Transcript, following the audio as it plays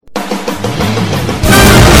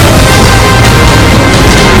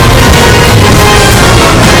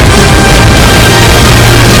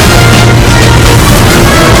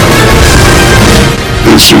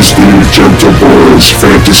This is the Gentle Boys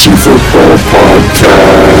Fantasy Football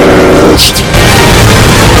Podcast.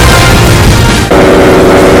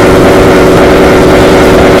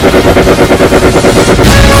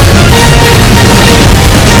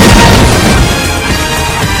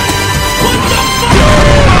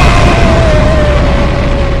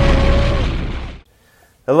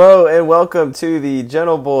 Hello and welcome to the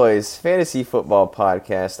Gentle Boys Fantasy Football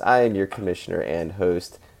Podcast. I am your commissioner and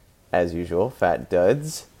host, as usual, Fat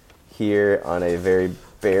Duds, here on a very,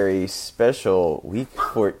 very special Week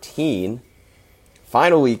 14,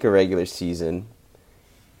 final week of regular season,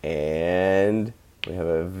 and we have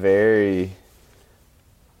a very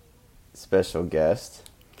special guest.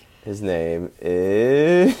 His name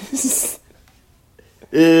is...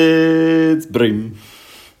 It's Brim.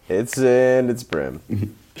 It's Brim.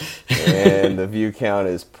 And the view count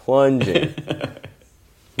is plunging.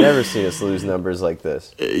 Never seen us lose numbers like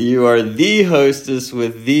this. You are the hostess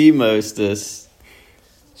with the mostest.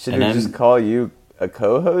 Should we just call you a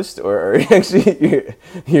co-host, or are you actually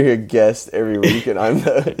you're a guest every week and I'm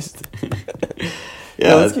the host?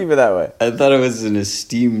 Yeah, let's keep it that way. I thought I was an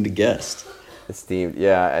esteemed guest. Esteemed,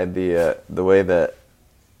 yeah. And the way that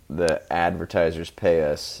the advertisers pay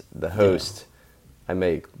us, the host, I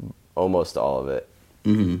make almost all of it.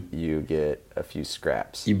 Mm-hmm. You get a few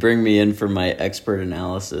scraps. You bring me in for my expert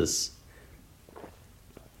analysis.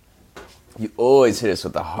 You always hit us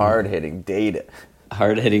with the hard-hitting data.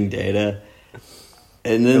 Hard-hitting data.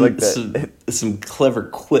 And then like some clever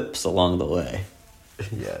quips along the way.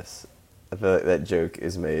 Yes. I feel like that joke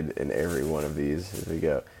is made in every one of these as we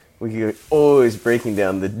go. We're always breaking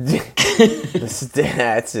down the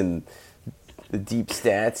stats and the deep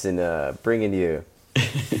stats and bringing you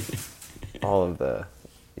all of the,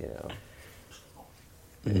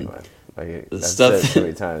 anyway. I've said it so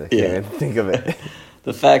many times, I can't even think of it.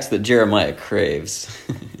 The facts that Jeremiah craves.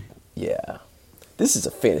 Yeah. This is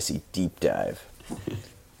a fantasy deep dive.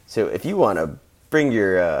 So if you want to bring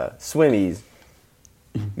your swimmies,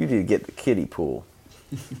 you need to get the kiddie pool.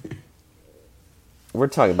 We're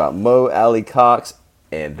talking about Mo Alley Cox,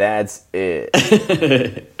 and that's it.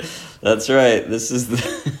 That's right. This is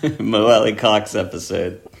the Mo Alley Cox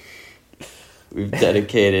episode.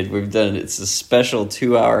 It's a special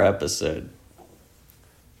 2-hour episode.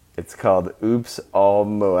 It's called Oops All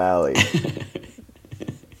Mo Alley.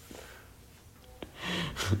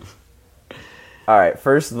 All right,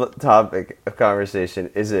 first topic of conversation.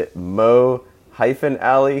 Is it Mo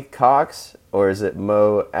Alley Cox, or is it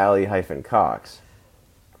Mo Alley Cox?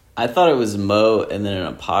 I thought it was Mo and then an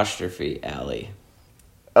apostrophe Alley.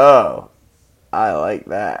 Oh, I like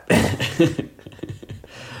that.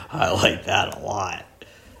 I like that a lot.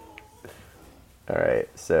 All right,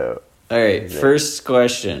 so... All right, first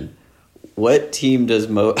question. What team does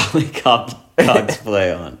Mo Alley Cox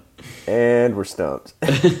play on? And we're stumped.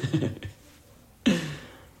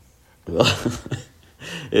 Well,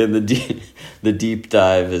 and the deep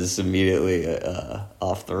dive is immediately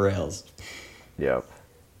off the rails. Yep.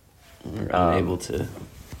 We're unable to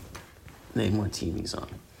name what team he's on.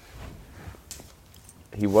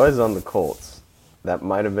 He was on the Colts. That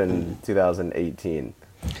might have been 2018.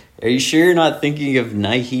 Are you sure you're not thinking of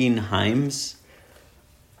Nyheim Hines?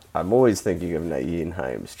 I'm always thinking of Nyheim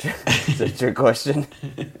Hines. Is that your question?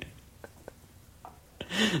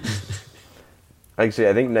 Actually,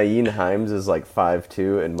 I think Nyheim Hines is like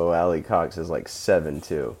 5'2", and Mo Alley Cox is like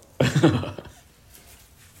 7'2".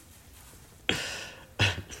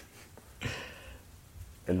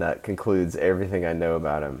 And that concludes everything I know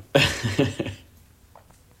about him.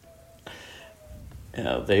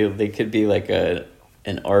 Yeah, they could be like an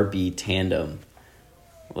RB tandem,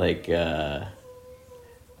 like the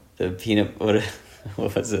peanut. What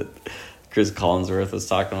was it? Chris Collinsworth was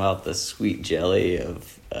talking about the sweet jelly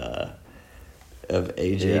of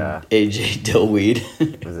AJ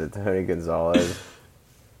Dillweed. Was it Tony Gonzalez?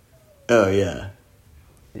 Oh yeah,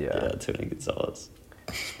 Tony Gonzalez.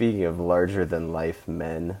 Speaking of larger than life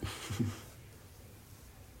men.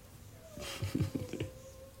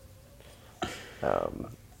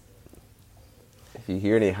 If you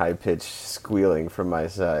hear any high-pitched squealing from my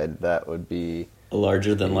side, that would be... A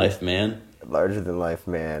larger-than-life man? Larger-than-life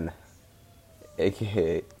man,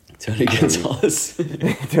 a.k.a. Tony Gonzalez.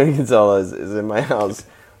 Tony Gonzalez is in my house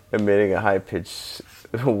emitting a high-pitched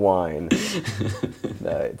whine.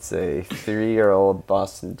 It's a 3-year-old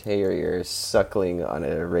Boston Terrier suckling on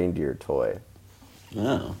a reindeer toy.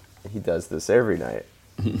 Oh. He does this every night.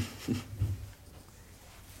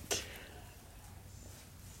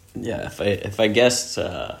 Yeah, if I guessed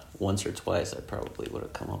once or twice, I probably would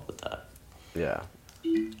have come up with that. Yeah.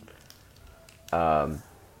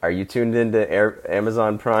 Are you tuned into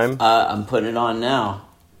Amazon Prime? I'm putting it on now.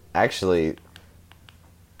 Actually,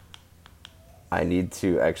 I need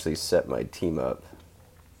to actually set my team up.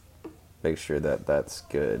 Make sure that that's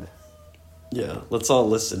good. Yeah, let's all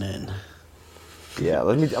listen in. Yeah,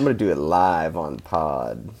 I'm gonna do it live on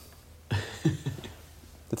pod.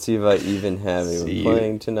 Let's see if I even have anyone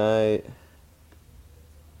playing tonight.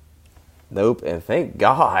 Nope, and thank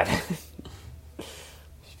God.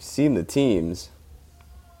 You've seen the teams.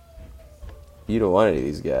 You don't want any of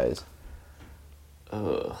these guys.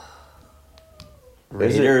 Ugh.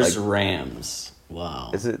 Raiders, like, Rams.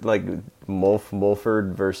 Wow. Is it like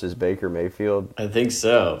Mulford versus Baker Mayfield? I think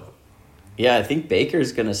so. Yeah, I think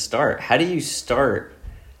Baker's going to start. How do you start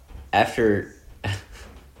after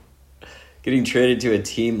getting traded to a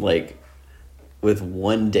team like with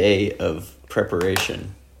 1 day of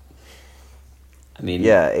preparation? I mean,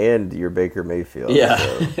 yeah, and you're Baker Mayfield. Yeah.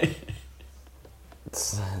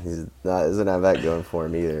 So he doesn't have that going for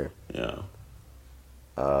him either. Yeah.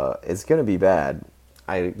 It's going to be bad.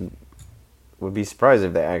 I would be surprised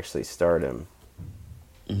if they actually start him.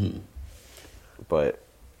 Mm-hmm. But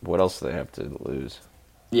what else do they have to lose?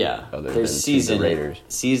 Yeah, Other their than season the Raiders.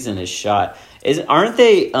 season is shot. Aren't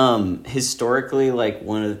they historically like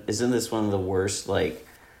isn't this one of the worst like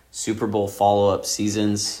Super Bowl follow-up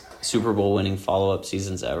seasons, Super Bowl winning follow-up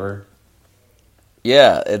seasons ever?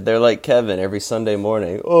 Yeah, they're like Kevin every Sunday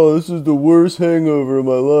morning. Oh, this is the worst hangover of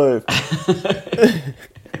my life.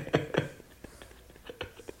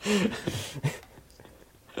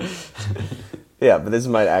 Yeah, but this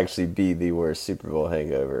might actually be the worst Super Bowl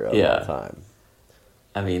hangover of all time.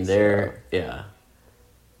 I mean, they're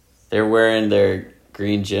wearing their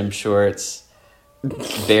green gym shorts,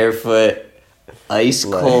 barefoot, ice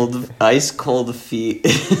cold feet,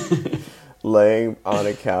 laying on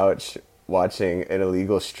a couch watching an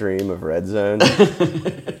illegal stream of Red Zone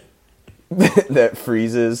that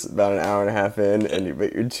freezes about an hour and a half in,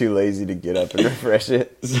 but you're too lazy to get up and refresh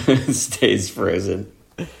it. It stays frozen.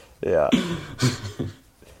 Yeah.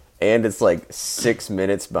 And it's like 6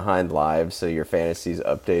 minutes behind live, so your fantasy's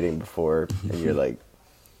updating before, and you're like,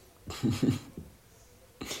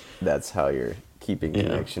 that's how you're keeping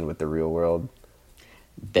connection with the real world.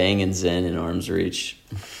 Bang and Zen in arm's reach.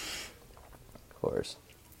 Of course.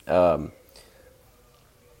 Yeah,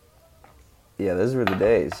 those were the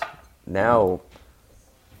days. Now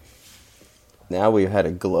we've had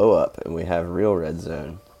a glow up, and we have real Red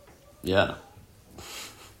Zone. Yeah.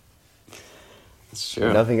 It's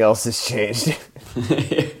true. Nothing else has changed.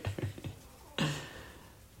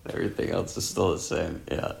 Everything else is still the same.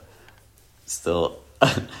 Yeah. Still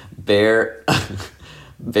bare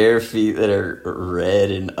feet that are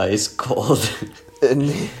red and ice cold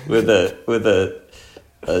with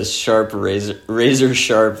a sharp razor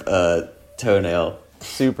sharp toenail.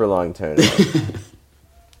 Super long toenails.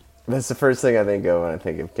 That's the first thing I think of when I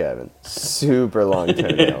think of Kevin. Super long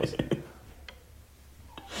toenails.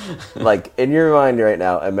 Like, in your mind right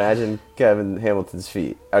now, imagine Kevin Hamilton's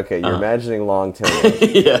feet. Okay, you're imagining long toenails.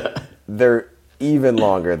 Yeah. They're even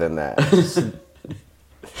longer than that.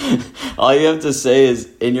 All you have to say is,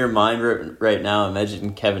 in your mind right now,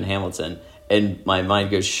 imagine Kevin Hamilton, and my mind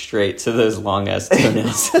goes straight to those long-ass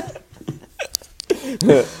toenails.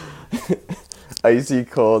 Icy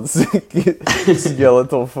cold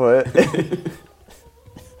skeletal foot.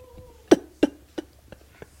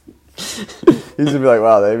 He's gonna be like,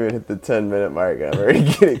 wow, they even hit the 10-minute mark and I'm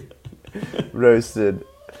already getting roasted.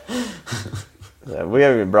 We haven't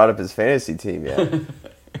even brought up his fantasy team yet.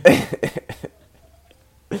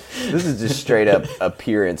 This is just straight up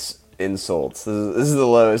appearance insults. This is the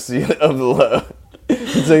lowest of the low. I'm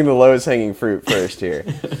saying the lowest hanging fruit first here.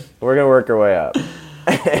 We're gonna work our way up.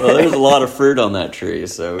 Well, there's a lot of fruit on that tree,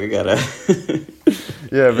 so we gotta.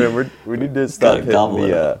 Yeah, man, we need to stop hitting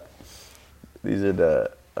the. These are the.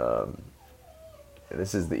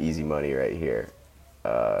 This is the easy money right here.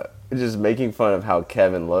 Just making fun of how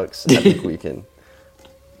Kevin looks. I think we can.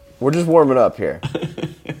 We're just warming up here.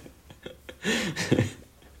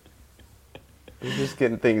 We're just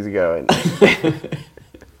getting things going.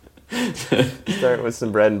 Start with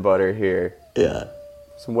some bread and butter here. Yeah.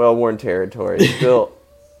 Some well-worn territory. Still,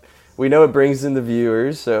 we know it brings in the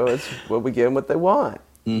viewers, so it's what we give them what they want.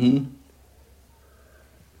 Mm-hmm.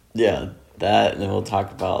 Yeah, that, and then we'll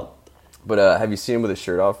talk about... But have you seen him with his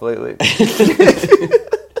shirt off lately?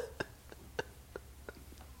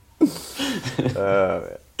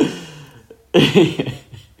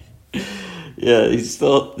 Yeah,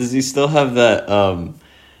 does he still have that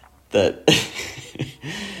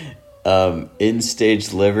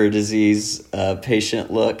end-stage liver disease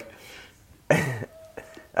patient look?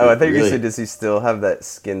 Oh, I thought you Really? said, does he still have that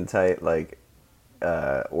skin tight, like,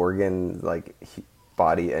 organ, like,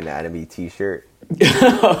 body anatomy T-shirt?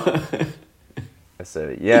 I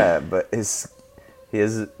said, yeah, but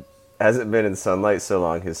hasn't been in sunlight so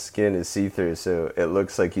long. His skin is see through, so it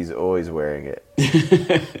looks like he's always wearing it.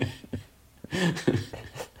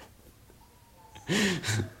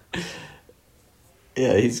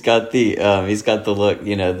 Yeah, he's got the look,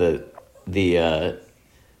 the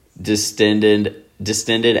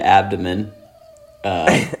distended abdomen,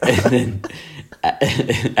 and then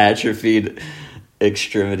atrophied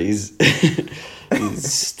extremities,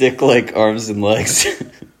 stick-like arms and legs.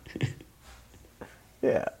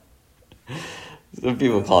 Yeah. Some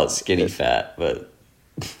people call it skinny fat, but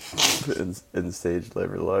In stage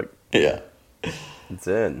liver luck. yeah. It's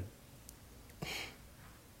in.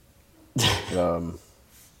 Well,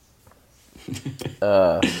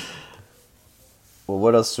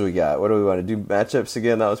 what else do we got? What do we want to do? Matchups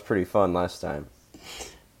again? That was pretty fun last time.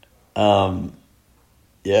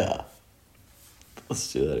 Yeah.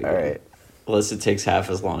 Let's do that again. All right. Unless it takes half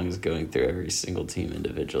as long as going through every single team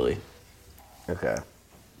individually. Okay.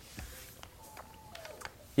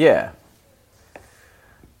 Yeah.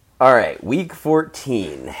 All right. Week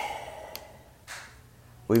 14.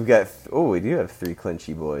 We've got... we do have 3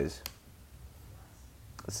 clinchy boys.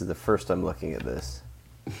 This is the first I'm looking at this.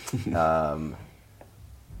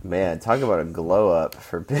 Man, talk about a glow up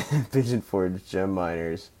for Pigeon Forge gem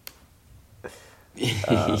miners.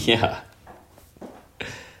 Yeah.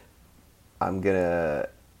 I'm gonna...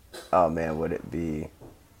 Oh man, would it be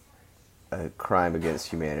a crime against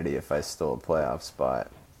humanity if I stole a playoff spot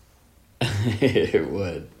It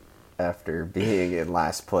would. after being in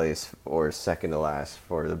last place or second to last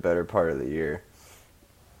for the better part of the year?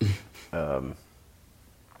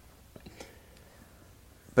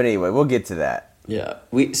 But anyway, we'll get to that. Yeah.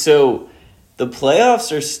 So the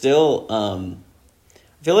playoffs are still I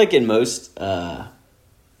feel like in most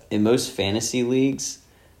fantasy leagues,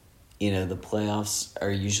 the playoffs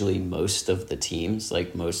are usually most of the teams,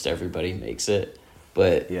 like most everybody makes it.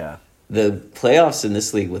 But Yeah. the playoffs in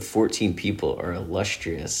this league with 14 people are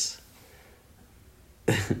illustrious.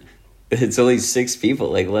 It's only 6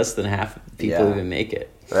 people, like less than half of the people Yeah. even make it.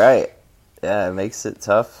 Right. Yeah, it makes it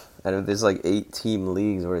tough. And there's like 8-team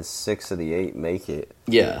leagues where 6 of the 8 make it,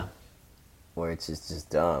 Yeah. where it's just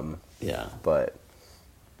dumb. Yeah. But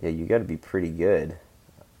yeah, you got to be pretty good.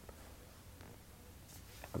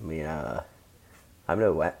 I mean, I'm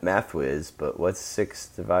no math whiz, but what's 6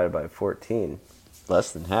 divided by 14?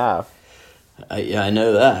 Less than half. I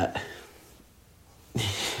know that.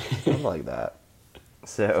 Something like that.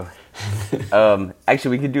 So,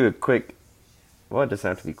 actually, we could do a quick. Well, it doesn't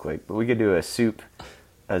have to be quick, but we could do a soup,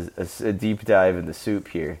 a deep dive in the soup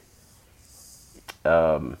here,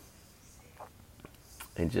 and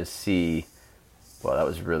just see. Well, that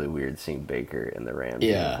was really weird seeing Baker in the Rams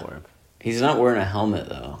uniform. He's not wearing a helmet,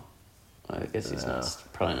 though. I guess he's No.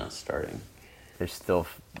 probably not starting. They're still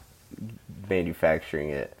manufacturing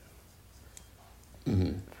it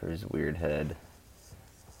for his weird head.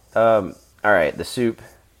 All right, the soup.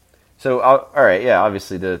 So, all right, yeah,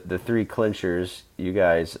 obviously the 3 clinchers you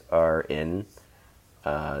guys are in.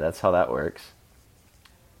 That's how that works.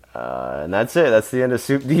 And that's it. That's the end of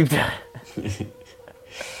Soup Deep Dive.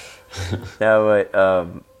 Now, but,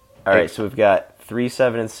 all right, so we've got 3,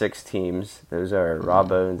 7, and 6 teams. Those are Raw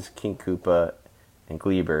Bones, King Koopa, and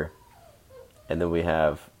Gleber. And then we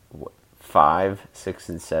have 5, 6,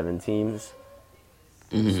 and 7 teams.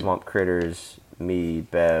 Swamp Critters, me,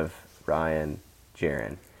 Bev, Ryan,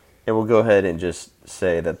 Jaren. And we'll go ahead and just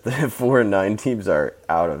say that the 4 and 9 teams are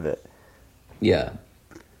out of it. Yeah.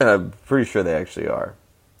 And I'm pretty sure they actually are.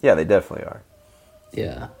 Yeah, they definitely are.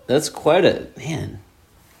 Yeah. That's quite a... Man,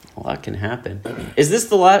 a lot can happen. Is this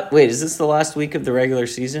the last week of the regular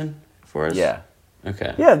season for us? Yeah.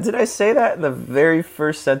 Okay. Yeah, did I say that in the very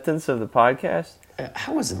first sentence of the podcast?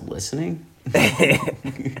 I wasn't listening.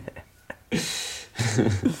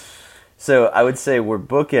 So I would say we're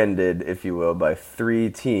bookended, if you will, by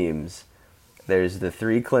 3 teams. There's the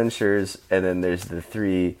 3 clinchers, and then there's the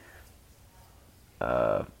 3...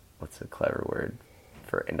 what's a clever word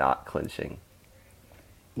for not clinching?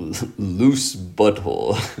 Loose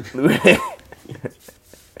butthole.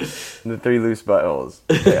 The 3 loose buttholes.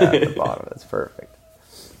 Yeah, at the bottom. That's perfect.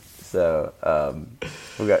 So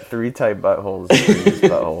we've got 3 tight buttholes, 3 loose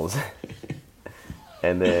buttholes.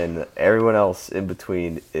 And then everyone else in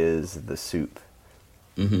between is the soup.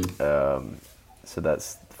 So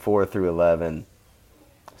that's 4 through 11.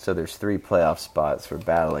 So there's 3 playoff spots we're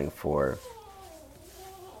battling for.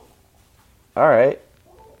 All right.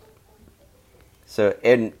 So,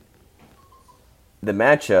 and the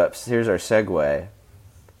matchups, here's our segue,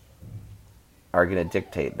 are going to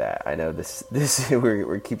dictate that. I know this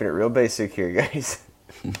we're keeping it real basic here, guys.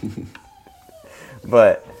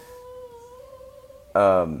 But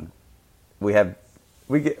all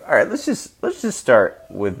right, let's just start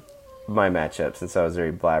with my matchup since I was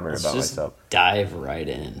very blabbering about myself. Dive right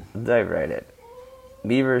in.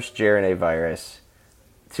 Me versus Jaren Virus.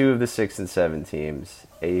 2 of the 6 and 7 teams.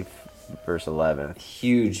 8th versus 11th.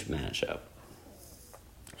 Huge matchup.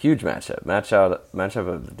 Matchup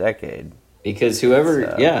of the decade. Because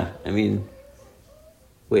whoever, So-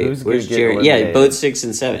 wait, Who's where's gonna get Jared? Yeah, eliminated? both 6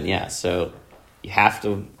 and 7. Yeah, so you have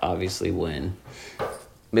to obviously win. I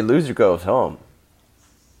mean, loser goes home.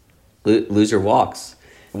 Loser walks.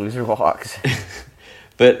 Loser walks.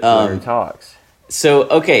 But Winner talks.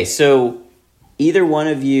 so either one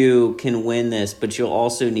of you can win this, but you'll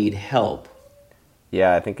also need help.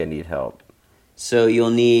 Yeah, I think I need help. So you'll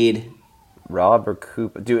need Rob or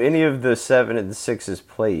Cooper? Do any of the 7 and 6s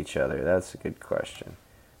play each other? That's a good question.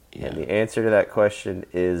 Yeah. And the answer to that question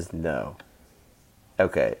is no.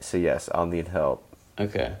 Okay, so yes, I'll need help.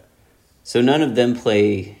 Okay. So none of them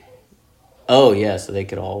play. Oh yeah, so they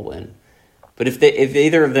could all win. But if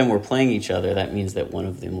either of them were playing each other, that means that one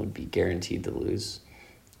of them would be guaranteed to lose.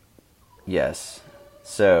 Yes.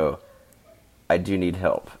 So I do need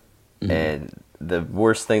help. Mm-hmm. And the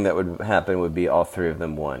worst thing that would happen would be all 3 of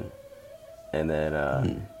them won. And then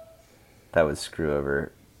that would screw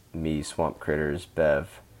over me, Swamp Critters,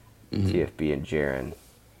 Bev, TFB, and Jaren.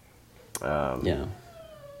 Yeah.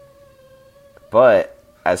 But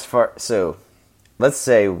so let's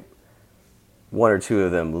say 1 or 2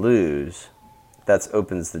 of them lose. That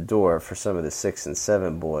opens the door for some of the 6 and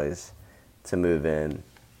 7 boys to move in.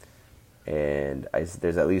 And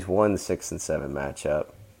there's at least 1 6 and 7 matchup.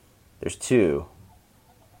 There's 2.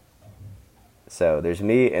 So there's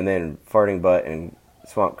me, and then Farting Butt and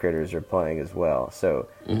Swamp Critters are playing as well. So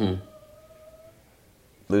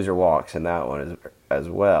loser walks in that one as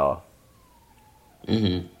well.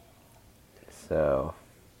 Mm-hmm. So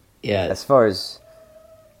Yeah. as far as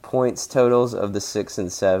points totals of the 6 and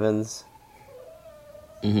 7s,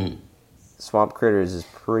 Swamp Critters is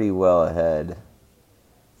pretty well ahead.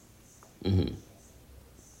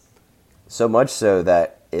 So much so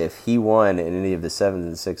that if he won and any of the 7s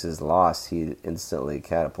and 6s lost, he'd instantly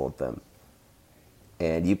catapult them.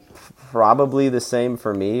 And probably the same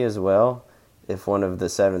for me as well. If one of the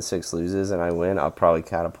 7-6 loses and I win, I'll probably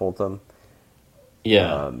catapult them.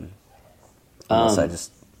 Yeah. Unless I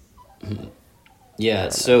just... Yeah,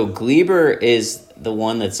 so Gleber is the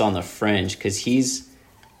one that's on the fringe because he's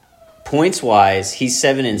points-wise, he's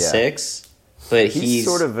 7 and 6, but He's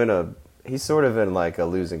sort of in like a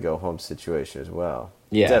lose and go home situation as well.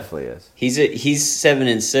 Yeah. Definitely is. He's 7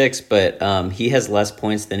 and 6, but he has less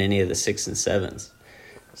points than any of the 6 and 7s.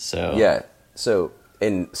 So Yeah. So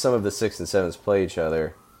and some of the 6 and 7s play each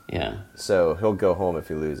other. yeah. So he'll go home if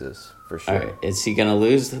he loses for sure. All right, is he gonna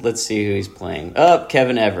lose? Let's see who he's playing. Oh,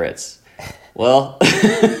 Kevin Everett's. Well,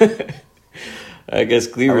 I guess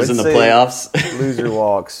Gleber's in the say playoffs. Loser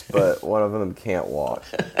walks, but one of them can't walk.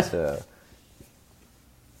 So,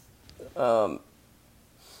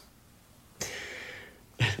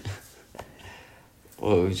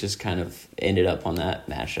 Well, we just kind of ended up on that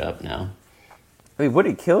matchup now. I mean, would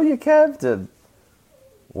it kill you, Kev, to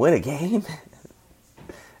win a game?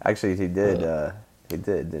 Actually, he did. He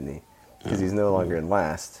did, didn't he? Because he's no longer in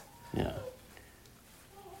last, Yeah.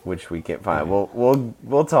 which we can't find.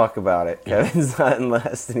 We'll talk about it. Kevin's not in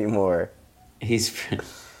last anymore. He's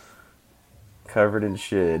Covered in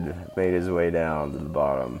shit, made his way down to the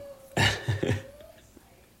bottom.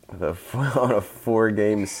 On a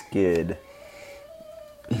 4-game skid.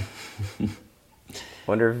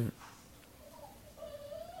 Wonder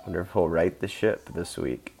if he'll right the ship this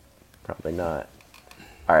week. Probably not.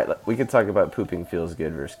 All right, we could talk about pooping feels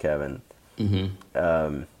good versus Kevin.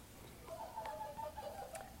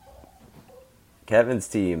 Kevin's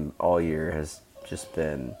team all year has just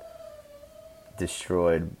been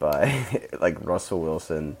destroyed by like Russell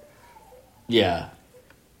Wilson. Yeah.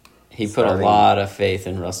 He put a Starting- lot of faith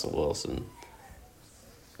in Russell Wilson.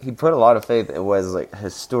 He put a lot of faith. It was like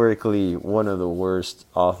historically one of the worst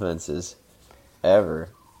offenses ever.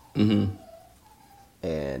 Mm-hmm.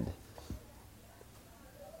 And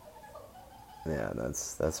yeah,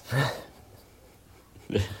 that's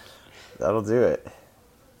that'll do it.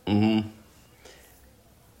 Mm-hmm.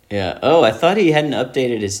 Yeah. Oh, I thought he hadn't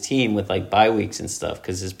updated his team with like bye weeks and stuff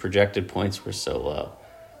because his projected points were so low.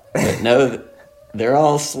 But no, they're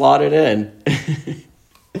all slotted in.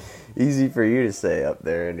 Easy for you to say up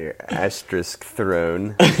there in your asterisk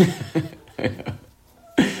throne.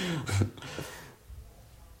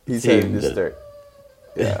 He's headed team to that, start.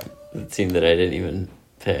 Yeah. the team that I didn't even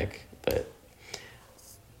pick, but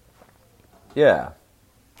Yeah.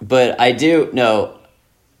 I do know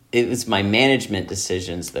it was my management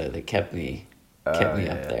decisions though that kept me up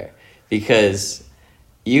there, because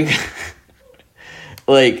you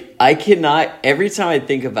like I cannot, every time I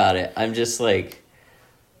think about it, I'm just like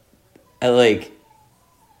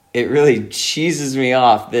it really cheeses me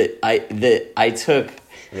off that I took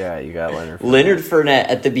Yeah, you got Leonard Fournette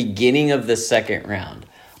at the beginning of the second round.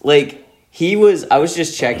 Like I was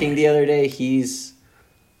just checking the other day,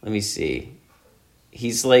 let me see.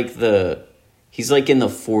 He's like in the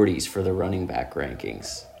 40s for the running back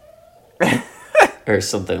rankings. Or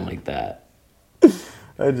something like that.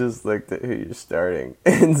 I just looked at who you're starting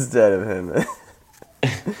instead of him.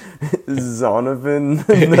 Zonovan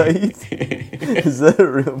Knight? Is that a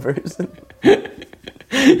real person?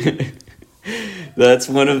 That's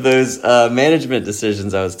one of those management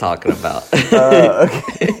decisions I was talking about.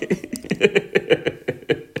 Okay.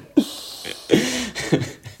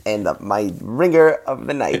 And my ringer of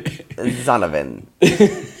the night, Zonovan.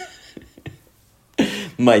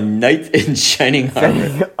 My knight in shining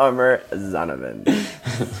armor. Armor Zonovan.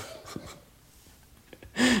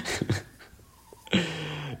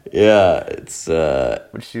 Yeah, it's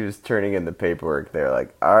When she was turning in the paperwork, they're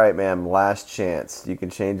like, all right, ma'am, last chance. You can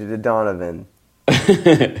change it to Donovan.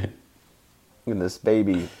 And this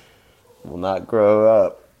baby will not grow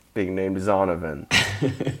up being named Zonovan.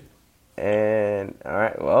 And, all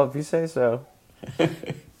right, well, if you say so.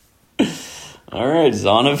 all right,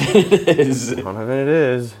 Zonovan it is. Zonovan it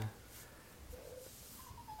is.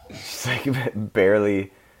 She's like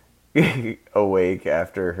barely awake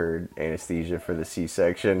after her anesthesia for the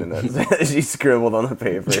C-section, and that's she scribbled on the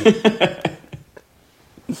paper.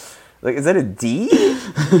 Like, is that a D?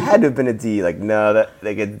 It had to have been a D. Like, no, that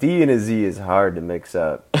like a D and a Z is hard to mix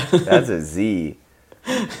up. That's a Z.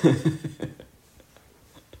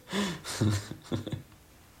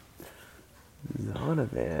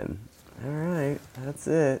 Zonovan. All right, that's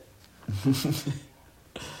it.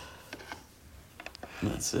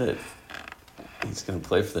 That's it. He's gonna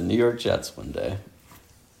play for the New York Jets one day.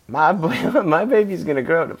 My baby's gonna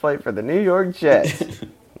grow up to play for the New York Jets.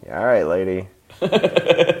 Yeah, all right, lady.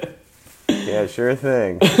 Yeah, sure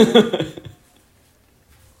thing.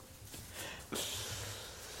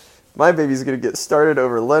 My baby's gonna get started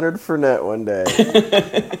over Leonard Fournette one day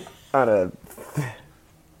on a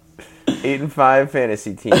 8-5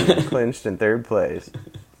 fantasy team, clinched in third place.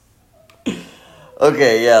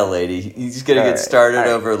 Okay, yeah, lady. He's gonna get started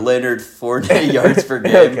over Leonard Fournette yards per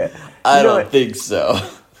game. Okay. I don't think so.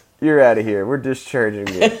 You're out of here. We're discharging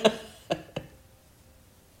you.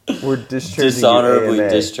 We're discharging Dishonorably you.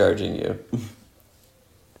 AMA. discharging you.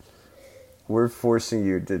 We're forcing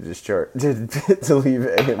you to discharge to leave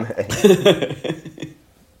AMA.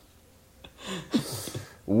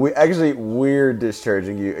 We're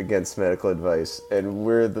discharging you against medical advice, and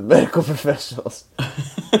we're the medical professionals.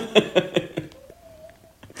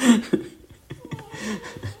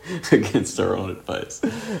 Against our own advice.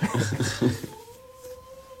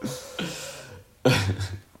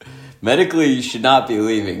 Medically, you should not be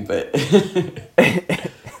leaving, but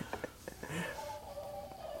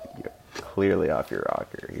You're clearly off your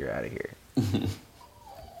rocker. You're out of here.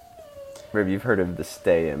 Rib, you've heard of the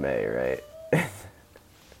stay MA, right?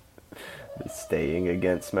 The staying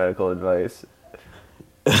against medical advice.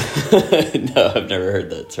 no, I've never heard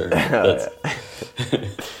that term. That's...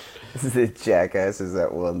 The jackasses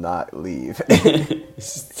that will not leave.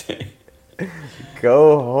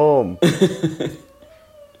 Go home.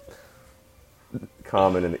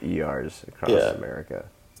 Common in the ERs across America.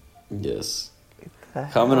 Yes.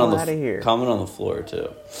 Common on the floor too.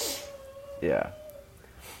 Yeah.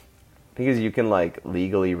 Because you can like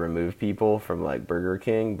legally remove people from like Burger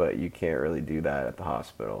King, but you can't really do that at the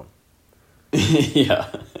hospital. Yeah.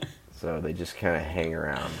 So they just kind of hang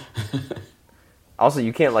around. Also,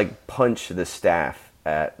 you can't like punch the staff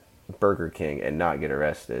at Burger King and not get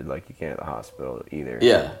arrested like you can at the hospital either.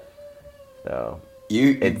 Yeah. So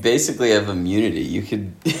you basically have immunity. You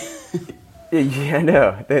could. Yeah, I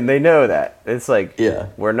know. They know that. It's like, yeah,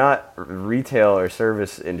 we're not retail or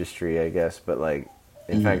service industry, I guess, but like,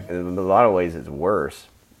 in fact, in a lot of ways, it's worse.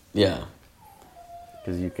 Yeah.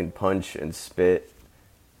 Because you can punch and spit.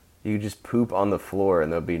 You just poop on the floor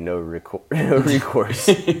and there'll be no recourse.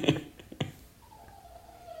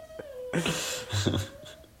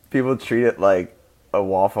 People treat it like a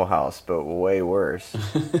Waffle House, but way worse.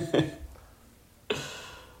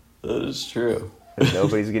 That is true. And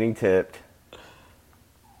nobody's getting tipped.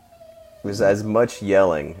 There's as much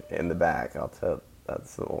yelling in the back. I'll tell.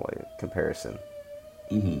 That's the only comparison.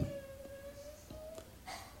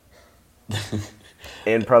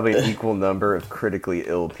 And probably an equal number of critically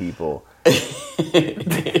ill people.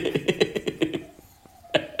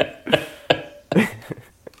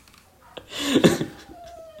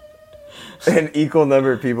 An equal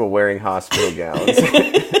number of people wearing hospital gowns.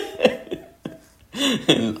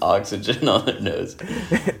 And oxygen on their nose.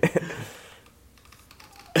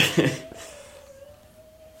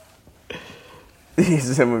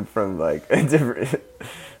 Someone from like a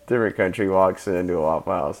different country walks into a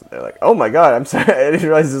Waffle House and they're like, "Oh my god, I'm sorry, I didn't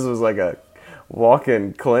realize this was like a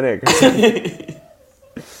walk-in clinic."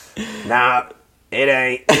 Nah, it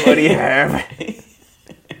ain't. What do you have?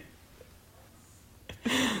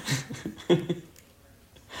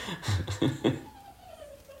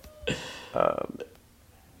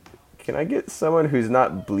 Can I get someone who's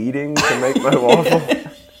not bleeding to make my waffle?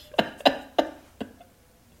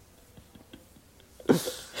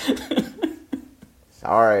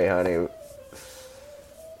 Sorry, honey. You're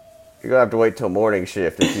gonna have to wait till morning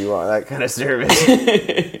shift if you want that kind of service.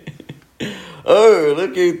 Oh,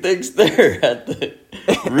 look who thinks they're at the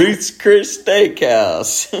Ruth's Chris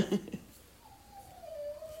Steakhouse.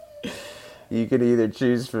 You could either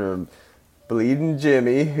choose from Bleeding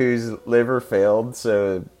Jimmy, whose liver failed,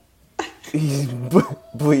 so he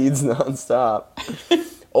bleeds nonstop,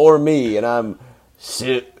 or me, and I'm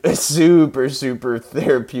super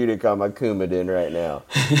therapeutic on my Coumadin right now.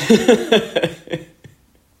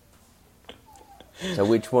 So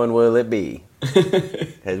which one will it be?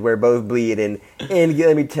 Because we're both bleeding, and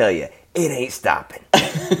let me tell you, it ain't stopping.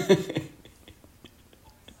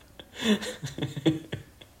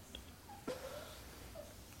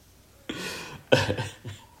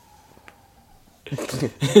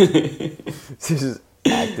 This is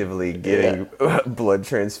actively getting blood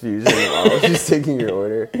transfusion while I was just taking your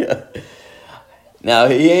order. Yeah. Now,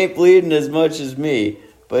 he ain't bleeding as much as me,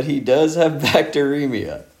 but he does have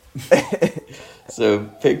bacteremia. So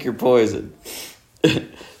pick your poison.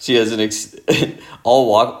 She has all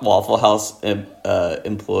Waffle House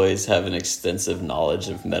employees have an extensive knowledge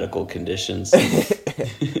of medical conditions.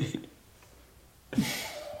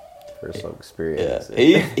 Personal experience.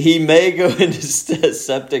 Yeah. He may go into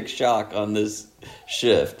septic shock on this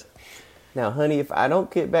shift. Now, honey, if I don't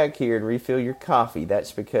get back here and refill your coffee,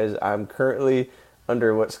 that's because I'm currently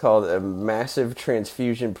under what's called a massive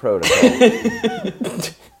transfusion protocol.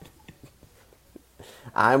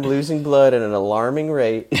 I'm losing blood at an alarming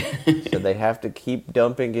rate, so they have to keep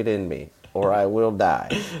dumping it in me, or I will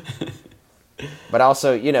die. But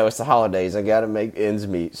also, you know, it's the holidays. I gotta make ends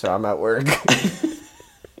meet, so I'm at work.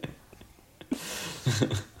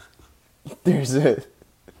 There's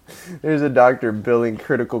a doctor billing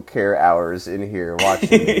critical care hours in here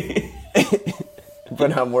watching me.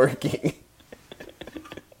 But I'm working.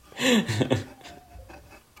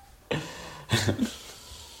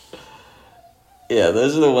 Yeah,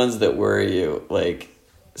 those are the ones that worry you. Like,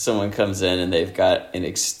 someone comes in and they've got an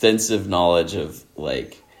extensive knowledge of,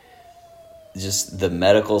 like, just the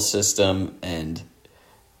medical system and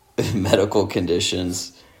medical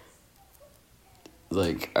conditions.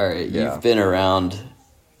 Like, all right, Yeah. you've been around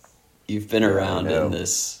know. in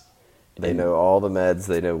this. They know all the meds.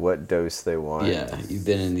 They know what dose they want. Yeah, you've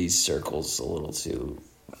been in these circles a little too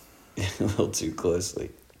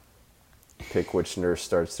closely. Pick which nurse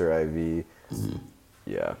starts their IV. Mm-hmm.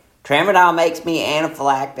 Yeah. Tramadol makes me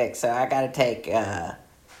anaphylactic, so I gotta take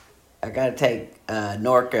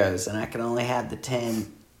Norcos, and I can only have the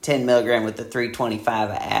 10 milligram with the 325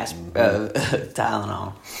 of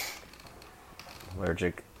Tylenol.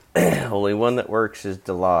 Allergic. Only one that works is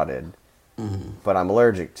Dilaudid. Mm-hmm. But I'm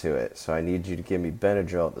allergic to it, so I need you to give me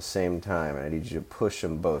Benadryl at the same time, and I need you to push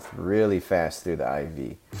them both really fast through the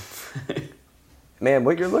IV. Man,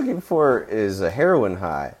 what you're looking for is a heroin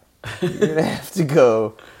high. You're going to have to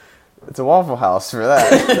go to Waffle House for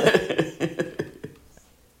that.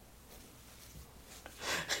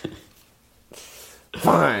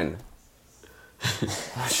 Fine.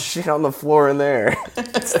 Shit on the floor in there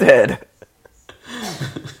instead.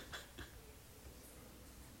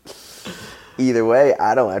 Either way,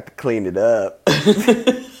 I don't have to clean it up.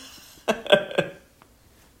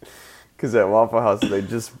 Because at Waffle House, they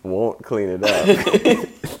just won't clean it up.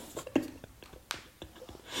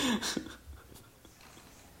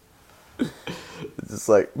 It's just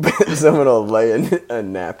like someone will lay a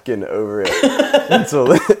napkin over it until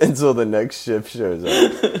the next shift shows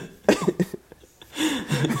up.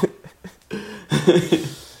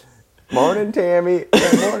 Morning, Tammy.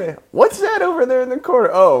 Morning. What's that over there in the corner?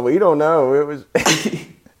 Oh, we don't know. It was.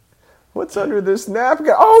 What's under this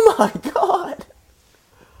napkin? Oh my God.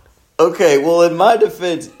 Okay, well, in my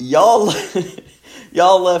defense, y'all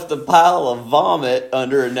y'all left a pile of vomit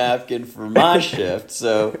under a napkin for my shift,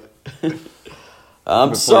 so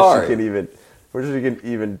I'm sorry. Before she can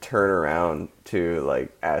even turn around to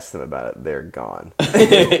like ask them about it, they're gone.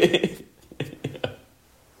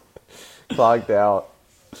 Clocked out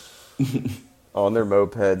on their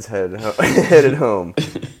mopeds, headed home.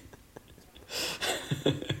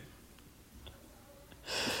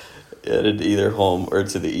 Headed either home or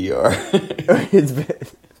to the ER. It's bad.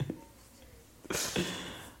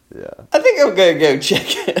 Yeah. I think I'm gonna go check.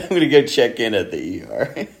 I'm gonna go check in at the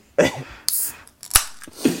ER.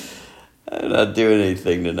 I'm not doing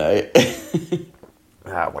anything tonight.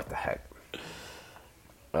 What the heck?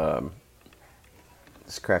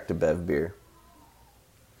 Just cracked a Bev beer.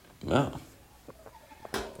 Oh,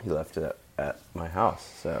 He left it at my house,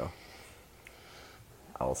 so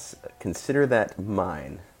I'll consider that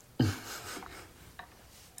mine.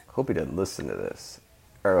 Hope he doesn't listen to this,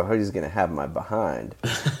 or he's gonna have my behind.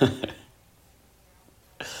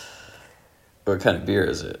 what kind of beer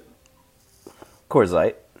is it? Coors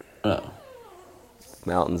Light. Oh,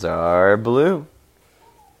 Mountains are blue.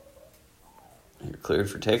 you're cleared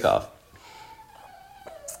for takeoff.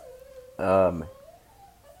 All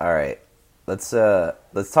right, let's talk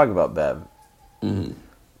about Bev. Mm-hmm.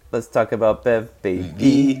 Let's talk about Bev,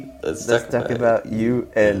 baby. Let's talk about you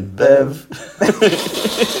and Bev.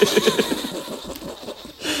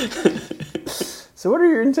 So, what are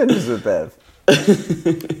your intentions with Bev?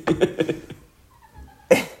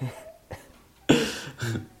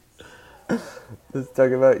 Let's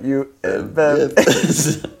talk about you and Bev.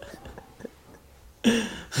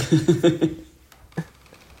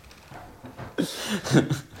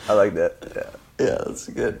 I like that. Yeah, that's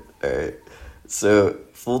good. All right. So,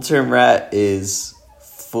 Full Term Rat is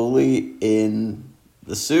fully in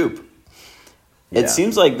the soup. Yeah. It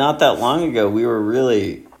seems like not that long ago we were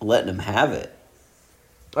really letting him have it.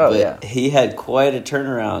 Oh, but yeah. he had quite a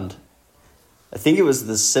turnaround. I think it was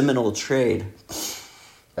the Seminole trade.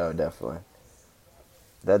 Oh, definitely.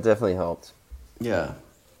 That definitely helped. Yeah.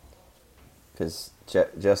 Because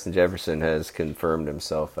Justin Jefferson has confirmed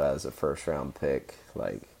himself as a first-round pick,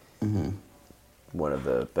 like one of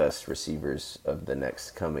the best receivers of the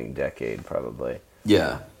next coming decade, probably.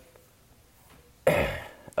 Yeah.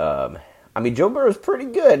 I mean, Joe Burrow's pretty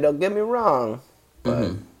good, don't get me wrong.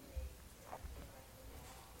 But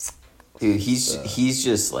Dude, he's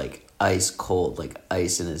just like ice cold, like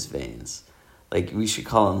ice in his veins. Like, we should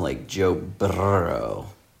call him like Joe Burrow.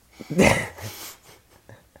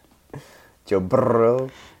 Joe Burrow.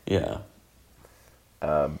 Yeah.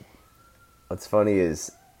 What's funny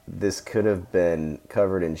is this could have been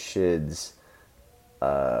Covered in Shid's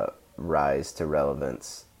rise to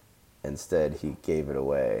relevance. Instead, he gave it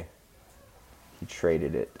away. He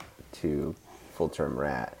traded it to Full Term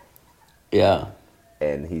Rat, Yeah.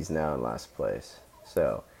 and he's now in last place.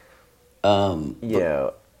 So,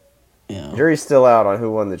 Yeah. jury's still out on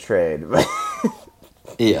who won the trade.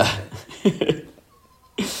 Yeah.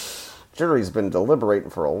 Jury's been deliberating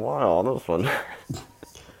for a while on this one.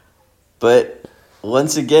 But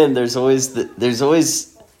once again, there's always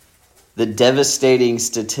the devastating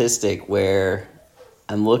statistic where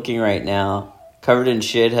I'm looking right now. Covered in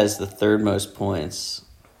Shit has the third most points,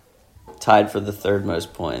 tied for the third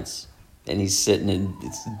most points, and he's sitting in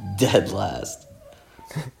dead last.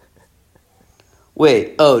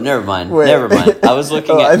 Wait, oh, never mind. Never mind. I was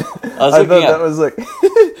looking I thought at that was like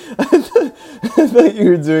I thought you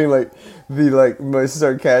were doing like the most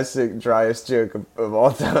sarcastic, driest joke of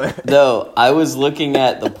all time. No, I was looking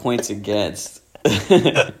at the points against.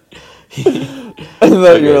 I thought you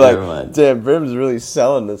were never like, mind. damn, Brim's really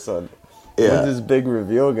selling this one. Yeah. When's this big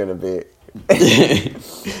reveal gonna be?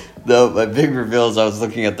 No, my big reveal is I was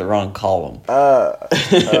looking at the wrong column. I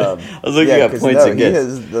was looking Yeah, at 'cause points he against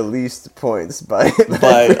has the least points by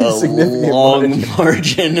by pretty a significant long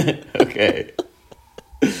margin. margin. Okay.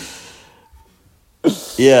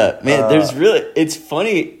 Yeah, man, there's really, it's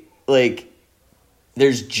funny, like,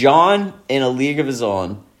 there's John in a league of his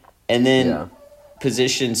own, and then Yeah.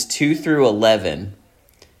 positions 2 through 11,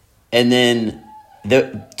 and then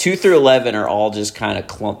the 2 through 11 are all just kind of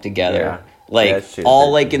clumped together. Yeah. Like, Yeah, it's true,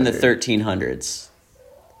 all like in the 1300. 1300s.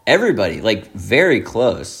 Everybody, like, very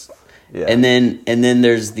close. Yeah. And then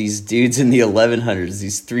there's these dudes in the 1100s,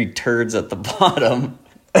 these 3 turds at the bottom.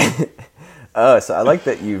 Oh, so I like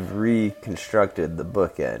that you've reconstructed the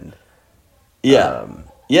bookend. Yeah.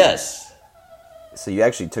 Yes. So you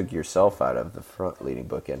actually took yourself out of the front leading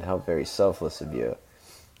bookend. How very selfless of you.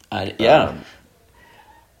 Yeah.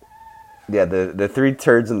 Yeah, the 3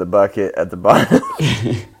 turds in the bucket at the bottom.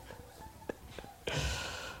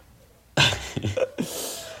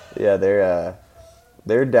 Yeah, they're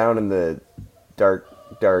they're down in the dark,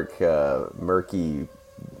 murky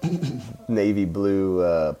navy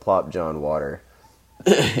blue plop john water.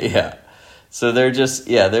 Yeah. So they're just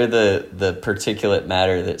they're the particulate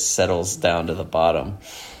matter that settles down to the bottom.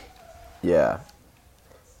 Yeah.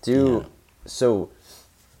 So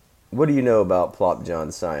what do you know about plop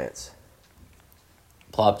john science?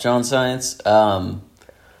 Plop John science? Not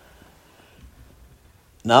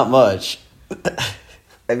much.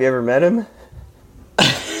 Have you ever met him?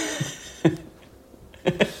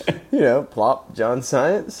 Plop John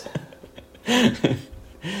Science.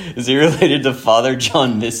 Is he related to Father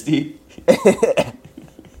John Misty?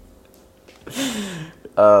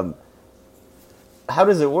 How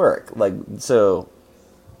does it work? Like, so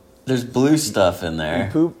There's blue stuff in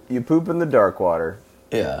there. you poop in the dark water.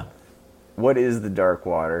 Yeah. What is the dark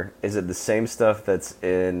water? Is it the same stuff that's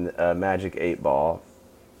in Magic 8 Ball?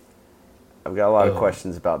 I've got a lot of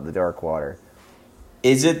questions about the dark water.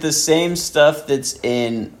 Is it the same stuff that's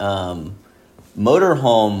in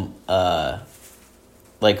motorhome,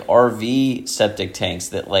 like RV septic tanks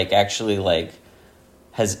that like actually like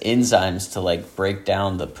has enzymes to like break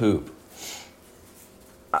down the poop?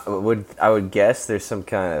 I would guess there's some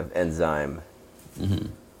kind of enzyme. Mm-hmm.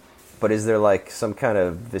 But is there like some kind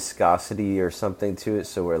of viscosity or something to it,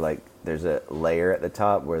 so where like there's a layer at the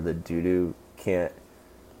top where the doo-doo can't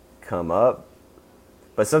come up?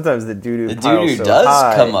 But sometimes the doo-doo piles so does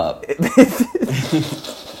high, come up.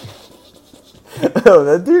 Oh,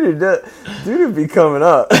 that doo-doo be coming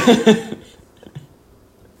up.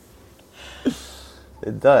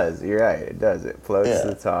 It does. You're right. It does. It floats to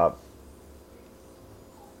the top.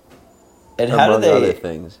 And among other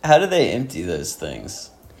things. How do they empty those things?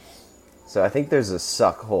 So I think there's a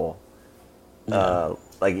suck hole,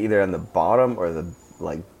 like either on the bottom or the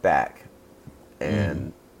like back,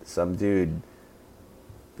 and some dude,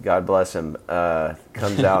 God bless him,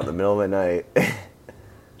 comes out in the middle of the night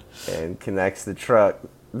and connects the truck.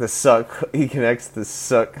 He connects the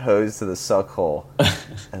suck hose to the suck hole,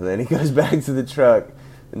 and then he goes back to the truck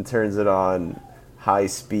and turns it on high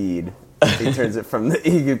speed. He turns it from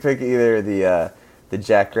he could pick either the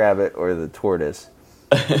jackrabbit or the tortoise.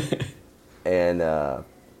 And,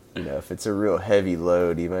 if it's a real heavy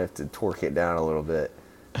load, you might have to torque it down a little bit.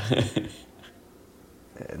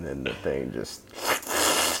 And then the thing just...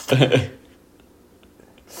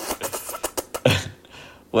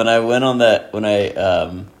 When I went on that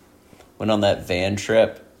van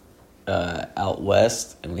trip out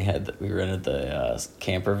west, and we rented the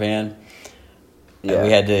camper van, and we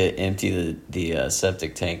had to empty the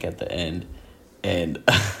septic tank at the end, and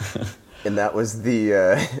and that was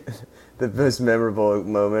the most memorable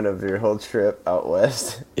moment of your whole trip out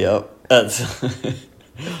west. Yep, that's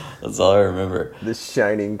all I remember. The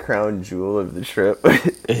shining crown jewel of the trip.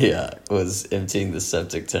 Yeah, was emptying the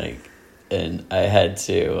septic tank, and I had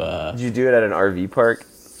to. Did you do it at an RV park?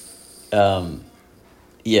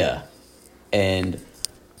 Yeah, and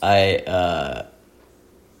I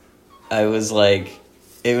was like,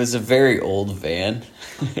 it was a very old van.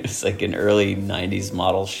 It was like an early '90s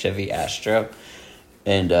model Chevy Astra,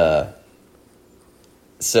 and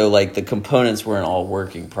so like the components weren't all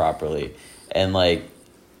working properly, and like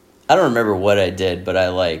I don't remember what I did, but I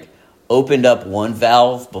like opened up one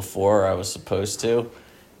valve before I was supposed to,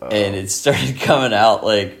 and it started coming out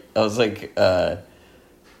like I was like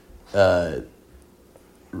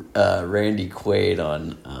Randy Quaid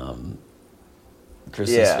on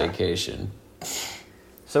Christmas Vacation.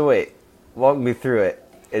 So wait, walk me through it.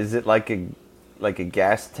 Is it like a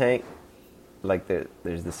gas tank? Like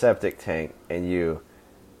there's the septic tank, and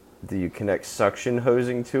do you connect suction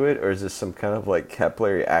hosing to it, or is this some kind of like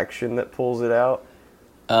capillary action that pulls it out?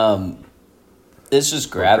 It's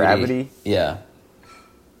just gravity. Gravity? Yeah.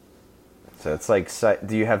 So it's like,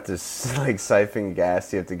 do you have to like siphon gas?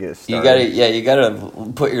 Do you have to get it started? You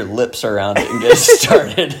gotta put your lips around it and get it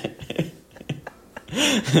started.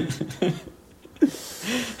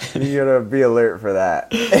 You gotta be alert for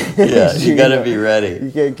that. Yeah, you gotta be ready.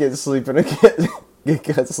 You can't get sleeping on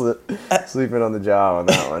the job on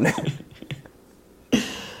that one.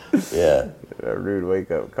 Yeah. A rude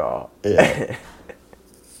wake up call. Yeah.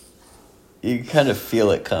 You kind of feel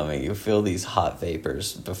it coming. You feel these hot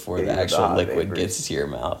vapors before the actual liquid gets to your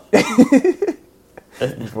mouth.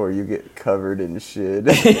 Before you get covered in shit.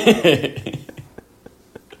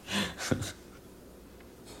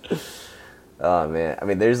 Oh man, I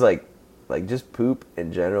mean, there's like just poop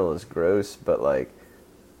in general is gross, but like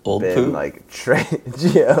old poop, like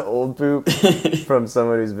old poop from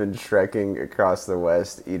someone who's been trekking across the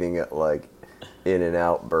West, eating at like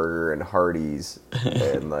In-N-Out Burger and Hardee's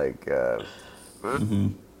and like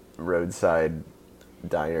roadside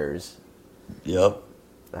diners. Yep.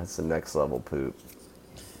 That's the next level poop.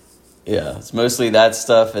 Yeah, it's mostly that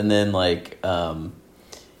stuff, and then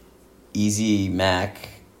Easy Mac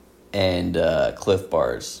and Cliff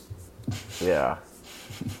Bars. Yeah.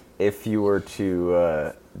 If you were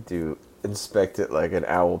to inspect it like an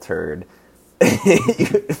owl turd, you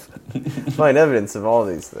would find evidence of all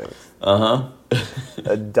these things. Uh-huh.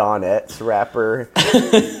 A Donets wrapper.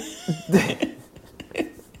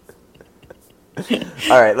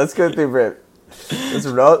 All right, let's go through Rip.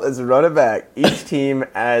 Let's run it back. Each team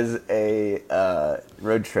has a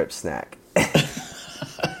road trip snack.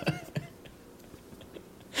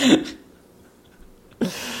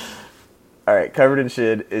 All right, covered in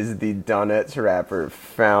shit is the Donets wrapper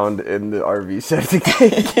found in the RV septic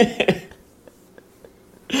tank.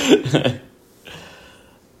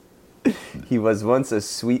 He was once a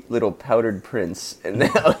sweet little powdered prince, and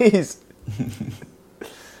now he's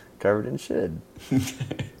covered in shit.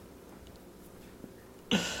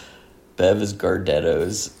 Bev is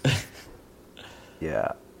Gardettos.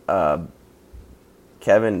 Yeah.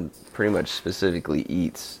 Kevin pretty much specifically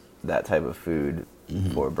eats that type of food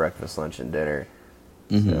for breakfast, lunch, and dinner.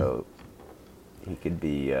 So he could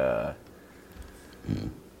be, oh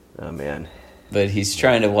man. But he's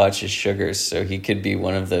trying to watch his sugars, so he could be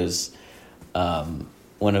one of those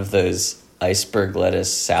iceberg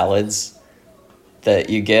lettuce salads that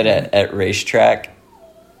you get at Racetrack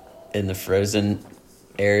in the frozen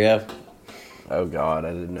area. Oh God,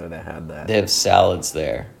 I didn't know they had that. They have salads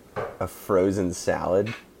there. A frozen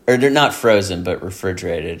salad? Or they're not frozen, but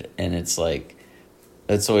refrigerated, and it's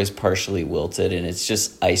always partially wilted, and it's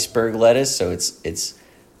just iceberg lettuce, so it's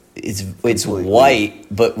white,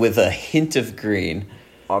 but with a hint of green.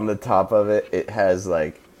 On the top of it, it has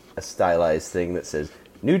like a stylized thing that says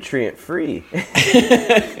nutrient free.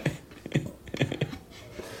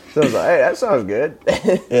 So I was like, hey, that sounds good.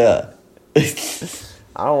 Yeah.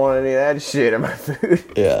 I don't want any of that shit in my food.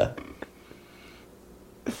 Yeah.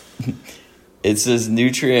 It says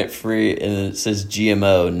nutrient free, and it says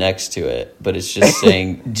GMO next to it, but it's just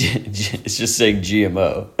saying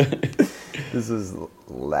GMO. This is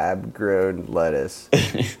lab grown lettuce.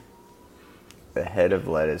 The head of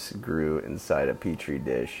lettuce grew inside a petri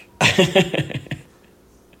dish.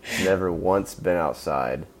 Never once been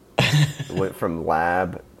outside. Went from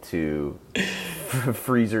lab to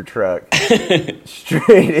freezer truck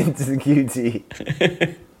straight into the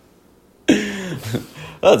QT.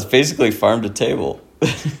 Oh, it's basically farm to table.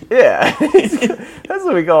 Yeah, that's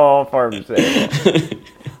what we call all farm to table.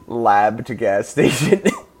 Lab to gas station.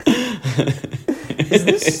 Is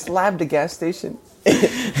this lab to gas station?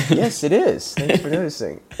 Yes, it is. Thanks for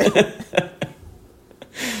noticing.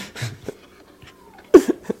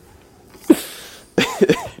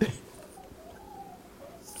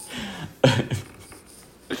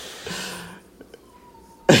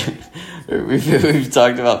 We've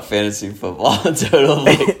talked about fantasy football a total of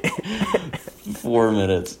like 4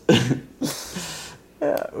 minutes.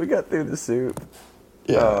 Yeah, we got through the soup.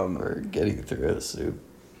 Yeah, we're getting through the soup.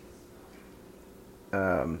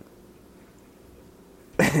 All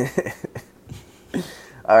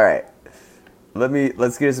right,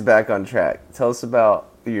 let's get us back on track. Tell us about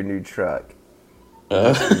your new truck.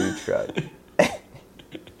 What's your new truck?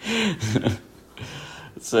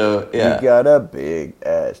 So yeah, You got a big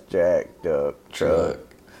ass jacked up truck.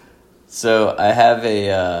 So I have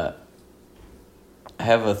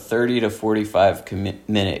a 30 to 45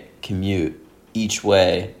 minute commute each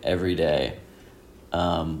way every day,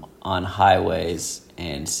 on highways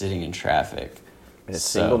and sitting in traffic. And a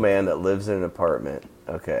single man that lives in an apartment.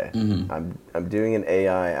 Okay, I'm doing an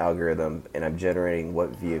AI algorithm and I'm generating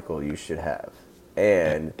what vehicle you should have,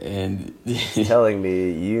 and it's telling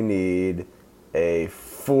me you need a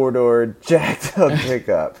 4-door jacked up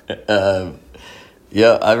pickup.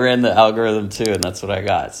 Yeah, I ran the algorithm too, and that's what I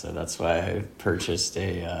got. So that's why I purchased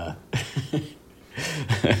a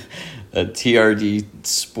TRD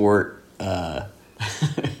Sport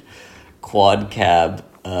quad cab,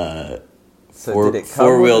 So did it come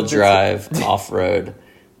four-wheel with a drive, off-road,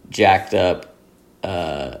 jacked up.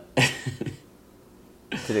 Did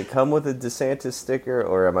it come with a DeSantis sticker,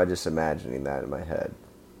 or am I just imagining that in my head?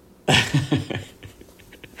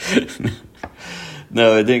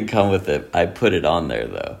 No, it didn't come with it. I put it on there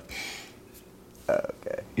though. Oh,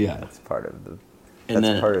 okay. Yeah. That's part of the. And That's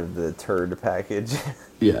then- part of the turd package.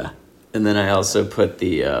 Yeah, and then I also put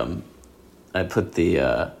the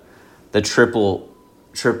triple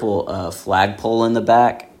flagpole in the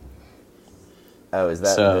back. Oh, is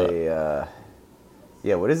that So- the?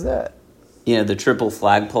 Yeah. What is that? You know, the triple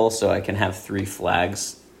flagpole, so I can have 3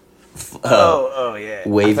 flags yeah.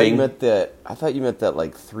 waving. I thought you meant that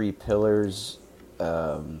like three pillars,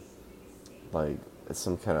 like it's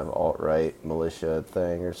some kind of alt-right militia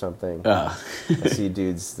thing or something. I see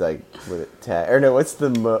dudes like with a tag. Or no, what's the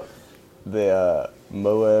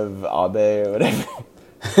Moev Abe or whatever?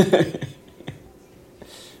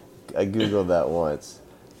 I googled that once,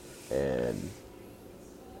 and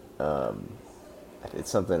it's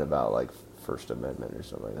something about like First Amendment or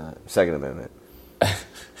something like that. Second Amendment.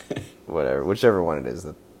 Whatever, whichever one it is.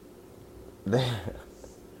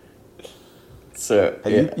 So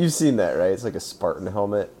You've seen that, right? It's like a Spartan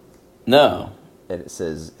helmet, no. and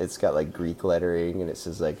it's got like Greek lettering, and it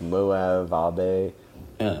says like Moab Abe,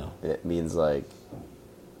 Oh. and it means like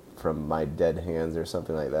from my dead hands or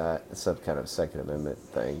something like that. It's some kind of Second Amendment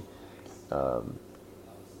thing.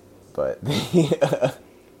 But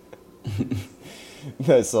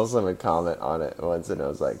I saw someone comment on it once, and I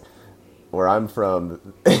was like, where I'm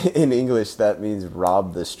from, in English, that means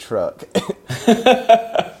rob this truck.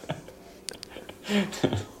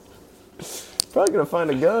 Probably gonna find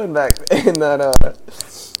a gun back in that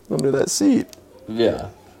under that seat. Yeah.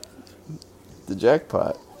 The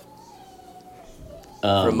jackpot.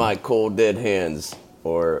 From my cold dead hands,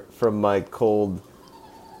 or from my cold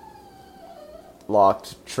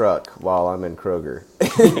locked truck while I'm in Kroger.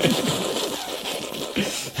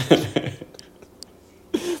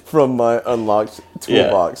 From my unlocked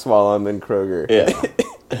toolbox while I'm in Kroger. Yeah.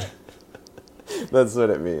 That's what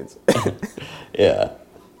it means. Yeah.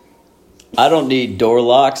 I don't need door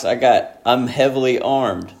locks. I'm heavily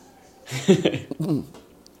armed.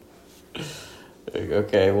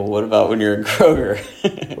 Okay, well, what about when you're in Kroger?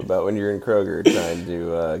 What about when you're in Kroger trying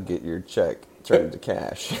to get your check turned to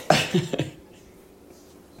cash?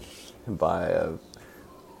 And buy a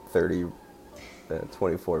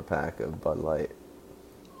 24 pack of Bud Light.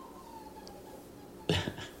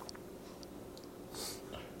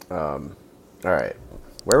 All right.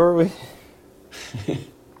 Where were we?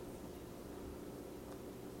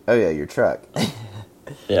 Oh yeah, your truck.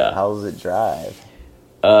 Yeah. How does it drive?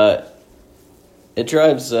 It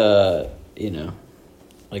drives, like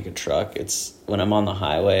a truck. It's when I'm on the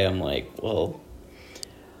highway, I'm like, well,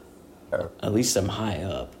 at least I'm high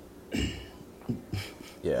up.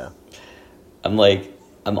 Yeah. I'm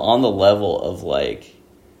on the level of like,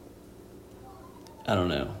 I don't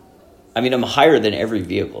know. I mean, I'm higher than every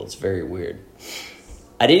vehicle. It's very weird.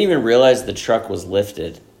 I didn't even realize the truck was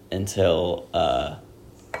lifted until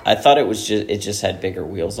I thought it just had bigger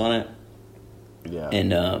wheels on it. Yeah.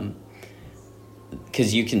 And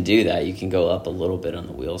because you can do that, you can go up a little bit on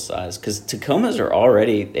the wheel size. Because Tacomas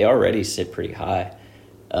already sit pretty high.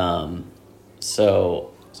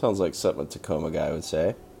 So sounds like something a Tacoma guy would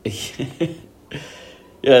say.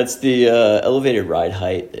 Yeah, it's the elevated ride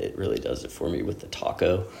height that really does it for me with the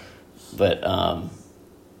Taco. But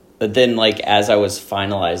then, like, as I was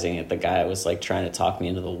finalizing it, the guy was, like, trying to talk me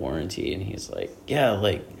into the warranty. And he's like, yeah,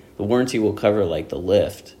 like, the warranty will cover, like, the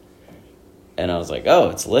lift. And I was like, oh,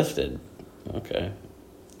 it's lifted. Okay.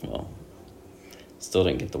 Well, still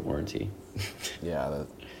didn't get the warranty. Yeah,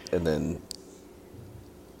 and then...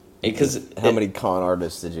 Because how many con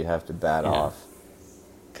artists did you have to bat off?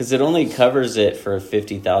 Because it only covers it for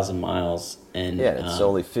 50,000 miles. And yeah, it's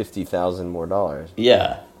only $50,000 more dollars.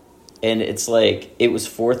 Yeah. And it's like, it was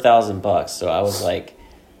 $4,000. So I was like,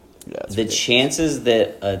 the chances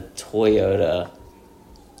that a Toyota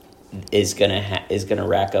is gonna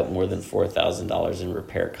rack up more than $4,000 in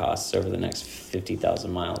repair costs over the next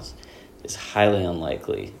 50,000 miles is highly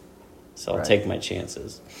unlikely. So I'll take my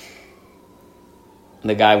chances. And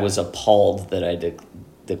the guy was appalled that I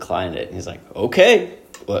declined it. And he's like, okay,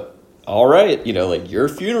 what? All right, like your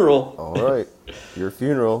funeral. All right, your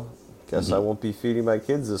funeral. Guess I won't be feeding my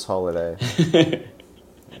kids this holiday.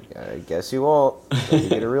 I guess you won't. You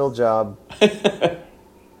get a real job.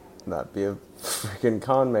 Not be a freaking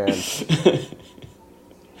con man.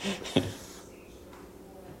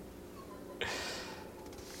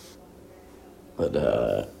 But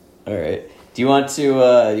all right. Do you want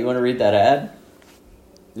to read that ad?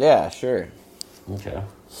 Yeah, sure. Okay.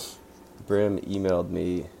 Brim emailed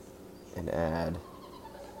me an ad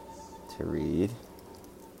to read.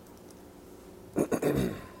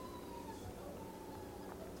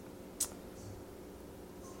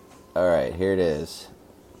 All right, here it is.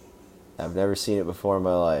 I've never seen it before in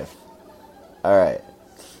my life. All right.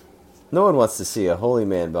 No one wants to see a holy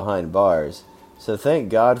man behind bars, so thank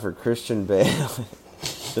God for Christian bail.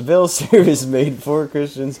 The bail service made for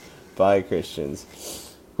Christians by Christians.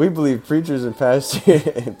 We believe preachers and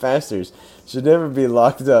pastors should never be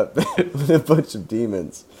locked up with a bunch of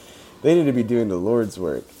demons. They need to be doing the Lord's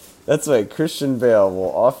work. That's right. Christian Bale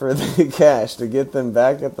will offer the cash to get them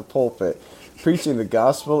back at the pulpit, preaching the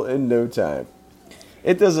gospel in no time.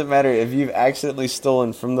 It doesn't matter if you've accidentally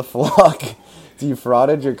stolen from the flock,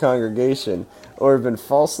 defrauded your congregation, or have been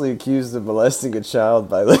falsely accused of molesting a child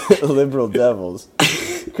by liberal devils.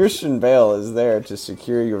 Christian Bale is there to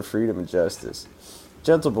secure your freedom and justice.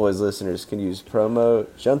 Gentle Boys listeners can use promo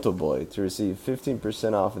GentleBoy to receive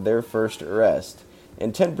 15% off their first arrest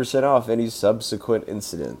and 10% off any subsequent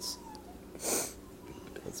incidents.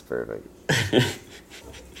 That's perfect.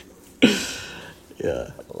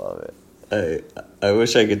 Yeah. I love it. I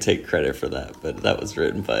wish I could take credit for that, but that was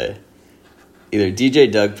written by either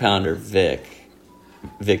DJ Doug Pound or Vic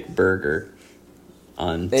Berger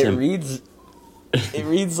on It Tim. reads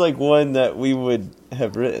like one that we would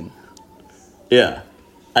have written. Yeah.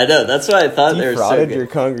 I know, that's why I thought they were so Defrauded good. your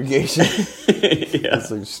congregation. Yeah.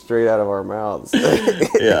 It's like straight out of our mouths.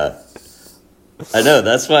 Yeah. I know,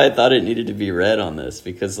 that's why I thought it needed to be read on this,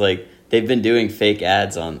 because like they've been doing fake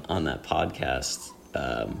ads on that podcast,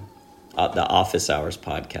 the Office Hours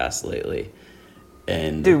podcast lately.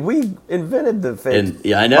 And Dude, we invented the fake. and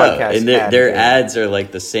yeah, I know. podcast And their game. ads are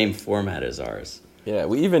like the same format as ours. Yeah,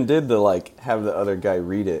 we even did the like have the other guy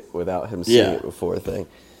read it without him seeing Yeah. it before thing.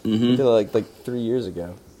 Mm-hmm. We did it like 3 years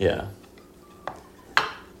ago. Yeah.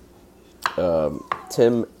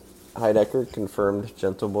 Tim Heidecker confirmed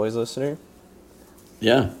Gentle Boys listener.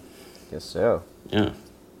 Yeah. Guess so. Yeah.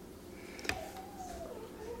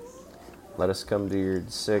 Let us come to your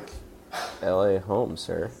sick LA home,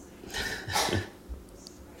 sir.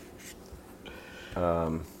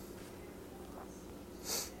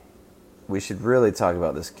 We should really talk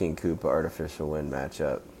about this King Koopa artificial wind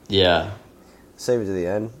matchup. Yeah. Save it to the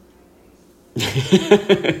end.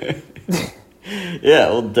 Yeah,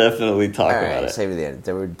 we'll definitely talk All about right, it. save it to the end.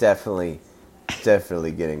 We're definitely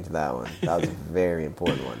getting to that one. That was a very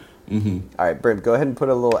important one. Mm-hmm. All right, Brim, go ahead and put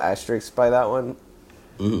a little asterisk by that one.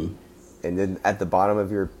 Mm-hmm. And then at the bottom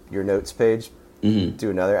of your notes page, Mm-hmm. do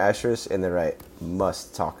another asterisk, and then write,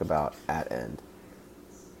 must talk about at end.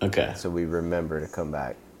 Okay. So we remember to come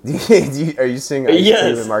back. Are you seeing Ice Yes.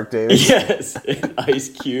 Cube and Mark Davis? Yes. Ice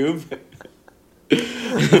Cube.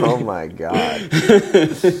 Oh my God.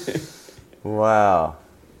 Wow.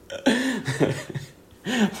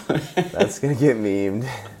 That's going to get memed.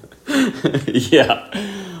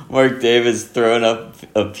 Yeah. Mark Davis throwing up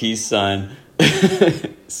a peace sign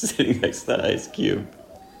sitting next to Ice Cube.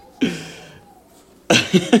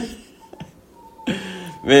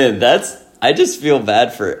 Man, I just feel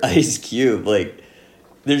bad for Ice Cube. Like,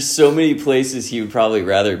 there's so many places he would probably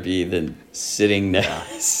rather be than sitting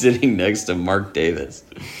next to Mark Davis.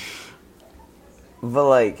 But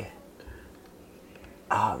like,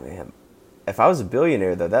 oh man. If I was a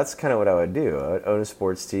billionaire, though, that's kind of what I would do. I would own a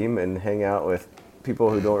sports team and hang out with people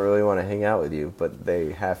who don't really want to hang out with you, but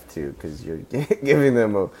they have to because you're giving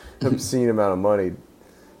them an obscene amount of money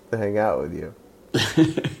to hang out with you.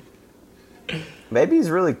 Maybe he's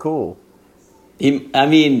really cool. He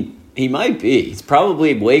might be. He's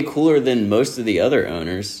probably way cooler than most of the other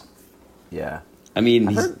owners. Yeah. I mean,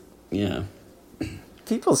 heard- yeah.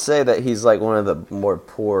 People say that he's like one of the more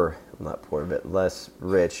poor, not poor, but less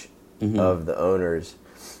rich Mm-hmm. of the owners.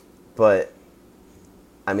 But,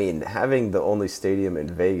 I mean, having the only stadium in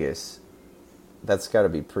Vegas, that's got to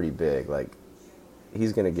be pretty big. Like,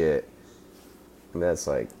 he's going to get, I mean, that's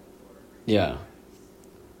like, Yeah.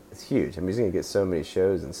 it's huge. I mean, he's going to get so many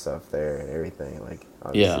shows and stuff there and everything. Like,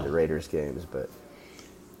 obviously Yeah. the Raiders games, but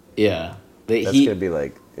Yeah. that's going to be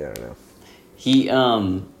like, I don't know.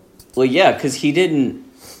 Well, yeah, because he doesn't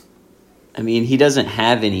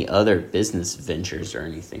have any other business ventures or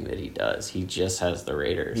anything that he does. He just has the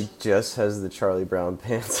Raiders. He just has the Charlie Brown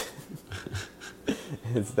pants.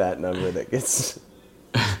 It's that number that gets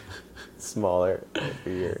smaller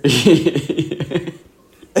every year.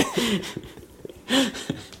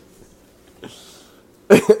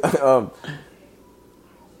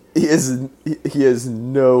 He has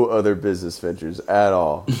no other business ventures at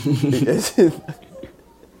all. It's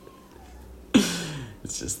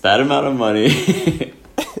just that amount of money.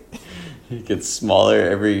 He gets smaller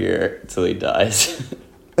every year until he dies.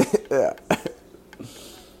 Yeah.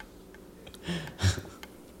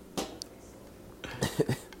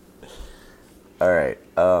 All right.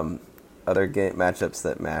 Other game matchups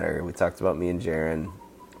that matter. We talked about me and Jaren.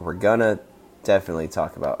 We're gonna definitely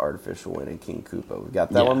talk about Artificial Wind and King Koopa. We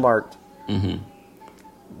got that Yeah. one marked. Mm-hmm.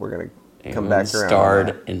 We're gonna come back around.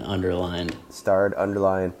 Starred and underlined. Starred,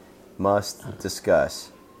 underline, must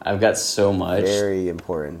discuss. I've got so much. Very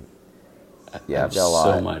important. Yeah, I I've have got a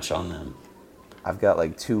lot. so much on them. I've got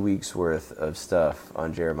like 2 weeks worth of stuff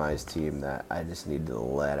on Jeremiah's team that I just need to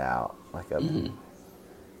let out. Like I'm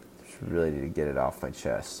just really need to get it off my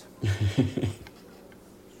chest.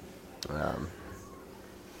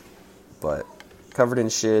 But covered in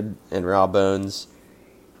shid and raw bones.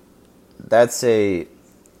 That's a.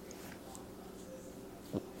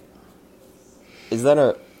 Is that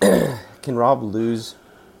a? Can Rob lose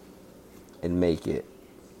and make it?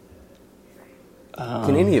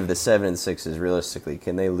 Can any of the 7 and 6s realistically?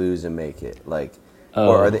 Can they lose and make it? Like,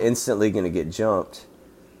 or are they instantly going to get jumped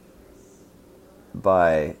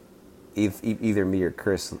by either me or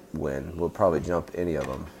Chris win? We'll probably jump any of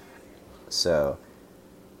them. So.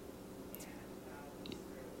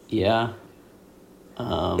 Yeah.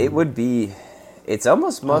 It would be. It's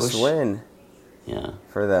almost must win. Yeah.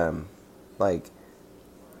 For them, like,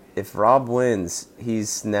 if Rob wins,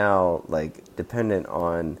 he's now like dependent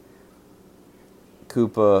on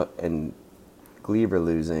Koopa and Gleber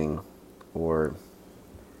losing, or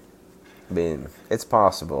I mean, it's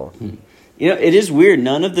possible. You know, it is weird.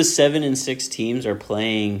 None of the 7 and 6 teams are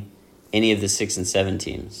playing any of the 6 and 7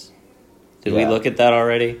 teams. Did we look at that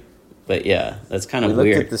already? But yeah, that's kind of weird.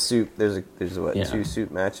 We looked at the soup. There's 2 soup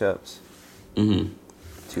matchups. Mm-hmm.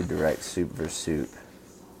 2 direct soup versus soup.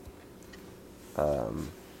 Or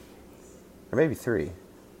maybe 3.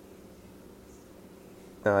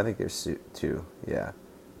 No, I think there's 2. Yeah.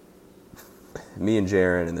 Me and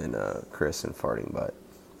Jaron, and then Chris and Farting Butt.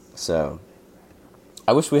 So,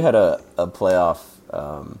 I wish we had a playoff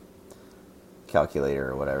calculator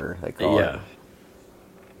or whatever they call it.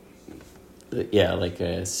 Yeah, like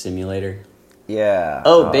a simulator. Yeah.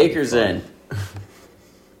 Oh, Baker's in.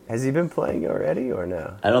 Has he been playing already or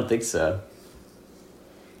no? I don't think so.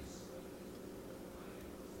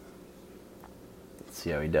 Let's see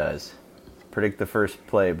how he does. Predict the first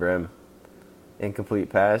play, Brim. Incomplete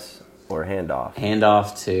pass or handoff?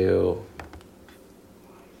 Handoff to...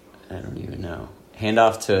 I don't even know.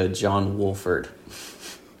 Handoff to John Wolford.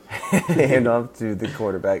 Handoff to the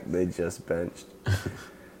quarterback they just benched.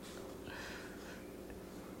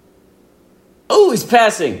 Oh, he's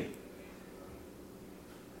passing.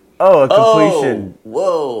 Oh, a completion. Oh,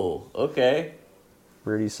 whoa. Okay.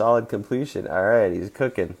 Pretty solid completion. All right, he's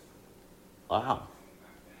cooking. Wow.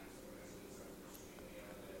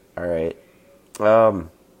 All right.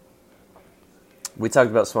 We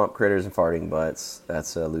talked about swamp critters and farting butts.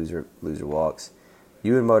 That's loser walks.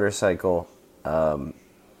 You and motorcycle. Battle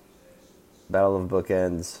of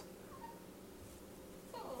Bookends.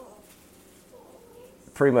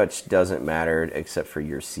 Pretty much doesn't matter except for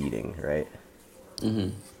your seating, right? Mm-hmm.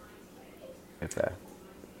 Okay.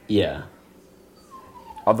 Yeah.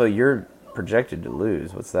 Although you're projected to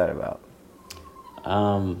lose. What's that about?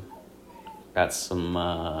 Got some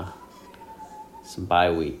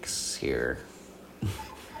bye weeks here.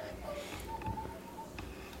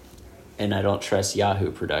 And I don't trust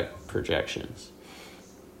Yahoo projections.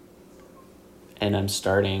 And I'm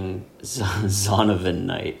starting Zonovan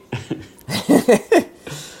Knight.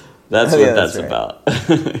 That's what that's right. About.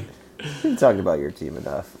 We talked about your team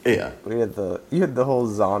enough. Yeah. You had the whole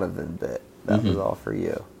Zonovan bit. That was all for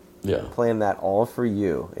you. Yeah. Playing that all for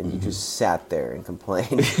you, and you just sat there and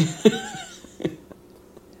complained.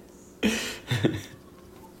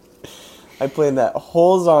 I played that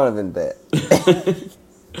whole Zonovan bit.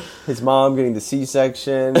 His mom getting the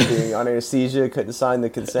C-section, being on anesthesia, couldn't sign the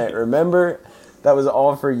consent. Remember, that was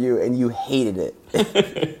all for you, and you hated it.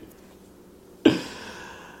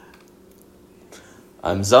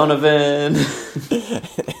 I'm Zonovan.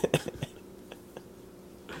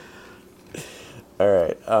 All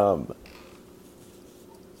right.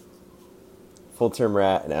 Full-term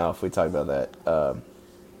Rat and Alf, we talked about that.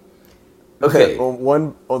 Okay.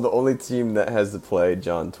 The only team that has to play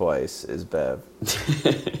John twice is Bev.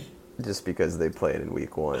 Just because they played in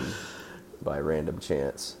week 1 by random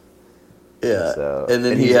chance. Yeah. So, and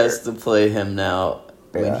then he has to play him now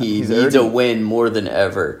when he needs a win more than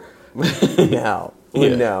ever. Now,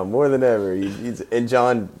 more than ever. And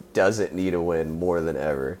John doesn't need a win more than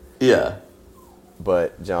ever. Yeah.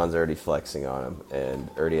 But John's already flexing on him and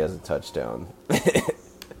already has a touchdown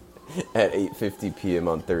at 8:50 p.m.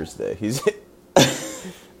 on Thursday. He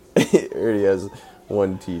already has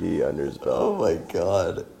 1 TD under his belt. Oh my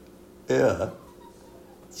god. Yeah.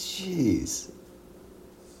 Jeez.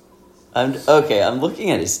 I'm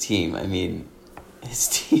looking at his team. I mean, his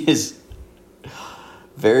team is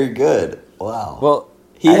very good. Wow. Well,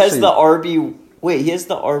 he has the RB. Wait, he has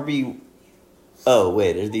the RB. Oh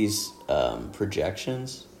wait, are these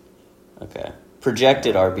projections? Okay,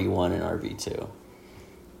 projected RB1 and RB2,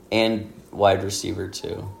 and wide receiver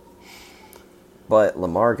 2. But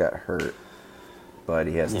Lamar got hurt. but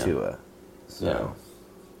he has Yeah. Tua. So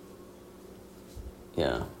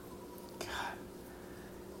Yeah. God.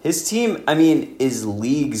 His team, I mean, is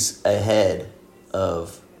leagues ahead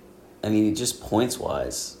of, I mean, just points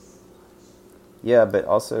wise. yeah, but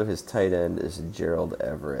also his tight end is Gerald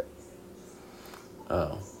Everett.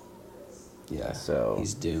 Oh. Yeah. So-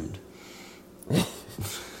 he's doomed.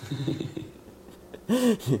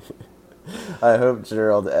 I hope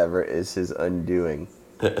Gerald Everett is his undoing.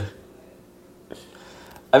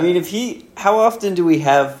 I mean, how often do we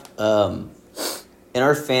have, in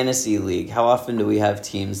our fantasy league, how often do we have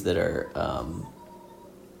teams that are,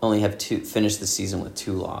 only have finish the season with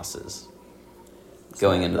 2 losses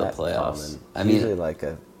going into the That playoffs? common. I mean, usually I it's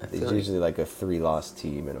feel like- usually like a 3-loss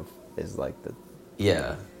team, and is like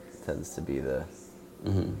yeah. tends to be the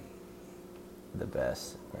Mm-hmm. the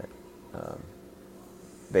best. But,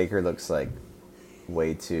 Baker looks like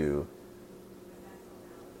way too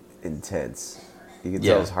intense. You can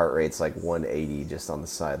tell Yeah. his heart rate's like 180 just on the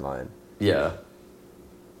sideline. Yeah.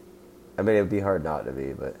 I mean, it would be hard not to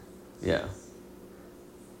be, but Yeah.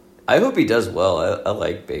 I hope he does well. I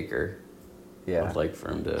like Baker. yeah. I'd like for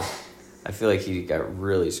him to. I feel like he got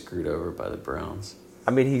really screwed over by the Browns.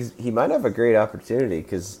 I mean, he might have a great opportunity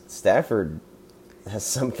because Stafford has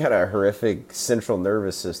some kind of horrific central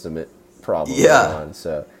nervous system problem Yeah. going on,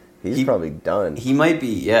 so he's He- probably done. He might be.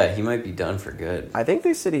 Yeah, he might be done for good. I think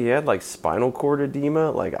they said he had like spinal cord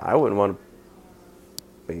edema. Like, I wouldn't want to.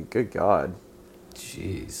 I mean, good God.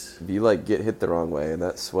 Jeez. If you like get hit the wrong way and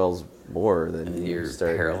that swells more, then And you you're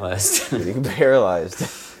start paralyzed. getting paralyzed.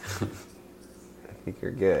 I think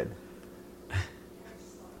you're good.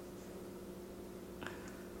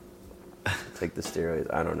 Take the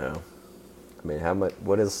steroids. I don't know. I mean, how much?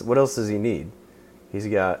 What else does he need? He's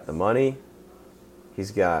got the money.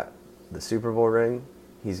 He's got the Super Bowl ring.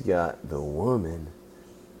 He's got the woman.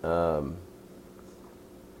 The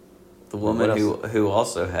woman What who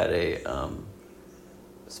also had a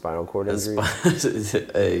Spinal cord a, injury. a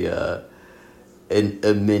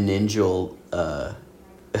meningeal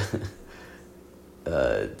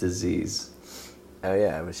disease. Oh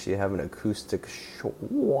yeah, was she having acoustic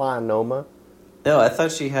schwannoma? No, I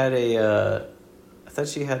thought she had a. I thought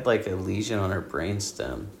she had like a lesion on her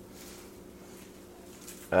brainstem.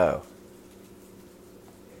 Oh,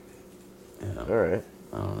 Yeah. all right.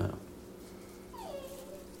 I don't know.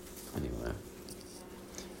 Anyway.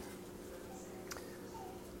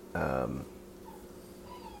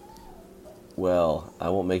 Well, I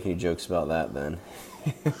won't make any jokes about that then.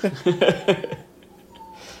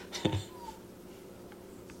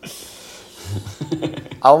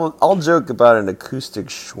 I'll joke about an acoustic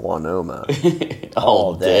schwannoma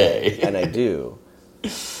All day. and I do.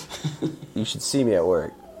 You should see me at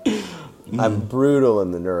work. I'm brutal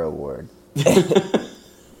in the neuro ward.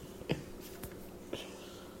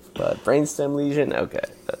 But brainstem lesion, okay,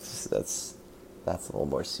 that's a little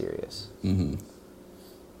more serious. Mm-hmm.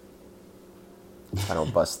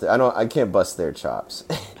 I can't bust their chops.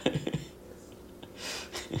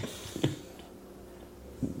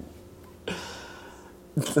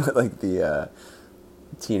 Like the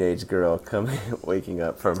teenage girl waking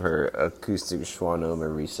up from her acoustic schwannoma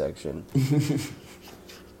resection.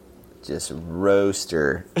 Just roast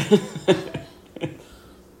her.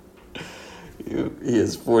 He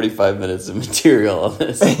has 45 minutes of material on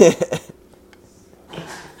this.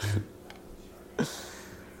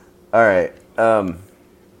 All right.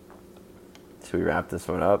 Should we wrap this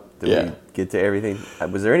one up? Did Yeah. we get to everything?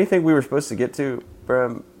 Was there anything we were supposed to get to,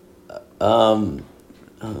 Bram?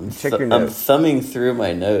 Check your I'm notes. thumbing through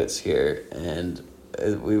my notes here, and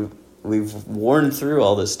we've worn through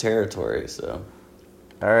all this territory. So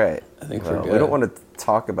All right. I think we're We good. don't want to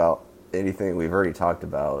talk about anything we've already talked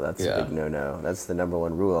about. That's Yeah. a big no-no. That's the number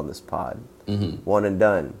one rule on this pod. Mhm. One and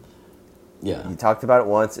done. yeah, You talked about it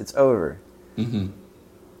once, it's over. mm-hmm.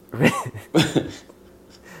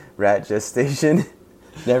 Rat gestation,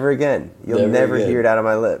 never again. You'll Never never again. hear it out of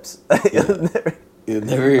my lips. You'll never. You'll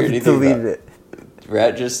never hear anything Deleted about it.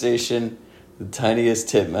 rat gestation, the tiniest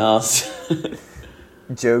titmouse.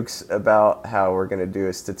 Jokes about how we're gonna do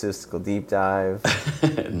a statistical deep dive.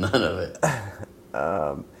 None of it.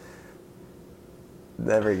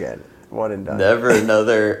 Never again. One and done. Never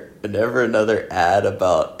another ad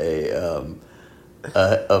about a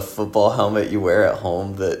football helmet you wear at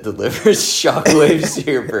home that delivers shockwaves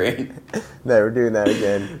to your brain. Never doing that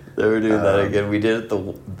again. Never doing that again. We did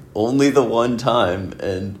it only the one time,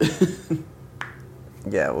 and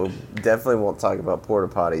Yeah, we definitely won't talk about porta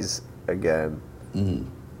potties again Mhm.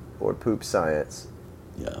 or poop science.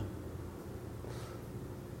 yeah.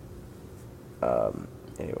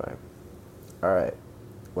 Anyway, all right.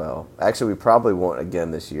 Well, actually, we probably won't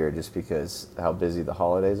again this year just because how busy the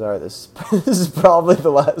holidays are. This is probably the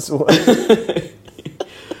last one.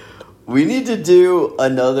 We need to do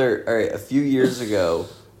another. All right, a few years ago,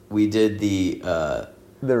 we did the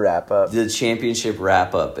wrap up. the championship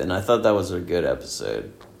wrap up, and I thought that was a good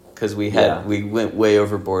episode because we went way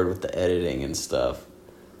overboard with the editing and stuff.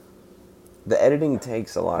 The editing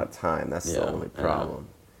takes a lot of time. That's the only problem.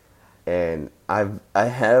 And I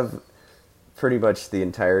have pretty much the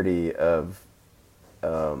entirety of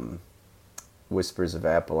Whispers of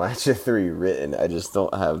Appalachia 3 written. I just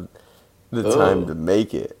don't have the time to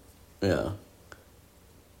make it. Yeah.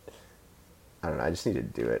 I don't know. I just need to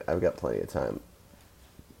do it. I've got plenty of time.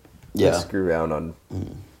 Yeah. Screw around on.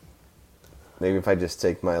 Maybe if I just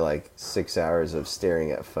take my 6 hours of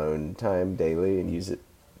staring at phone time daily and use it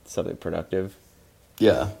something productive.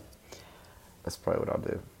 Yeah. That's probably what I'll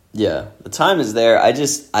do. Yeah. The time is there.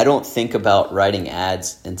 I don't think about writing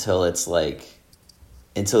ads until it's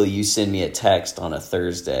until you send me a text on a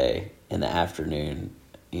Thursday in the afternoon,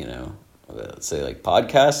 let's say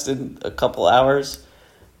podcast in a couple hours.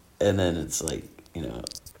 And then it's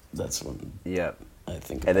that's when I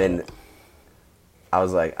think about then it. I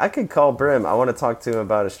was like, I could call Brim. I want to talk to him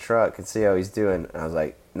about his truck and see how he's doing. And I was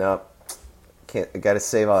like, nope. Can't. I got to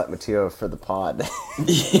save all that material for the pod.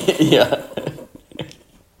 Yeah.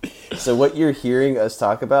 So what you're hearing us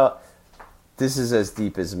talk about, this is as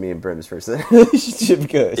deep as me and Brim's first relationship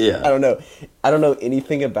goes. Yeah. I don't know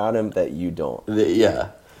anything about him that you don't.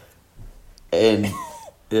 Yeah. And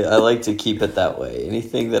I like to keep it that way.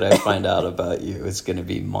 Anything that I find out about you is going to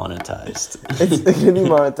be monetized. It's going to be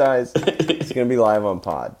monetized. It's going to be live on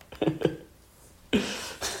pod.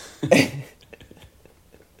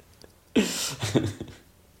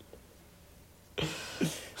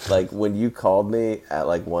 When you called me at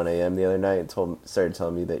 1 a.m. the other night and started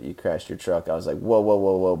telling me that you crashed your truck, I was like,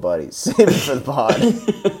 whoa, buddy, save it for the pod.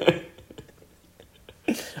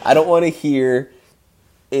 I don't want to hear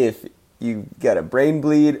if you got a brain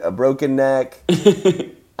bleed, a broken neck,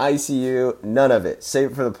 ICU, none of it.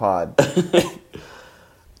 Save it for the pod. This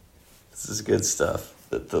is good stuff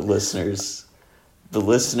that the listeners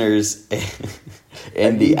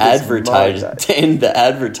and the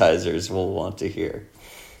advertisers will want to hear.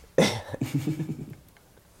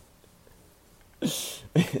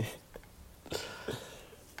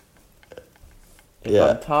 If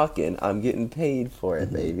I'm talking, I'm getting paid for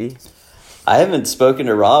it, baby. I haven't spoken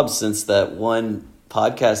to Rob since that one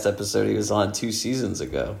podcast episode he was on 2 seasons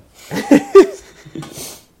ago.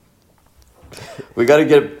 We got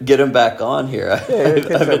to get him back on here. I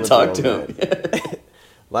haven't talked to him.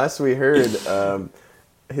 Last we heard,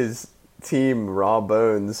 his team Raw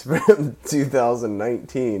Bones from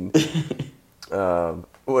 2019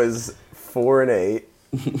 was 4-8,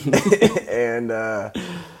 and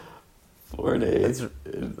 4-8.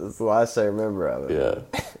 That's the last I remember of it. Yeah,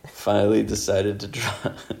 finally decided to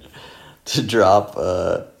drop.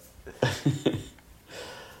 Oh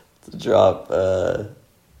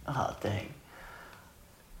dang.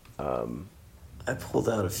 I pulled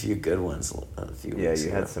out a few good ones weeks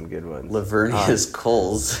ago. Had some good ones. Lavernius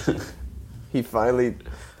Coles. He finally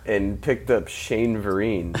picked up Shane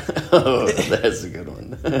Vereen. Oh, that's a good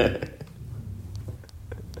one.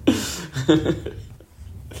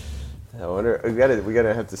 I wonder. We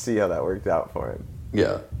gotta have to see how that worked out for him.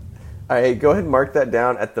 Yeah. All right, go ahead and mark that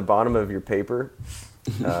down at the bottom of your paper.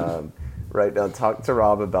 Write down. Talk to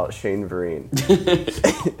Rob about Shane Vereen.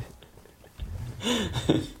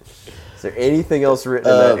 Is there anything else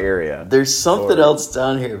written in that area? There's something else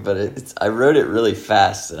down here, but I wrote it really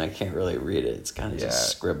fast and I can't really read it. It's kind of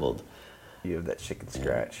just scribbled. You have that chicken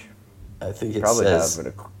scratch. I think You probably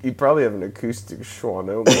have an acoustic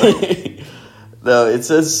schwannoma. No, it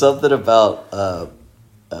says something about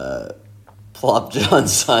Plop John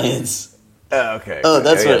Science. Oh, okay. Oh,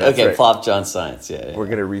 that's what. That's okay, right. Plop John Science. Yeah. We're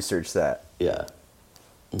gonna research that. Yeah.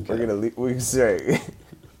 Okay. We're gonna. Sorry.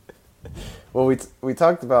 Well, we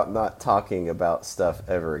talked about not talking about stuff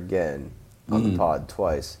ever again on the pod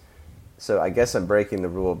twice, so I guess I'm breaking the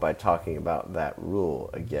rule by talking about that rule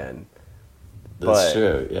again. That's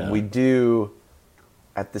true. Yeah. We do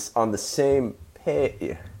on the same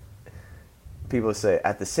pay. People say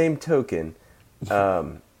at the same token,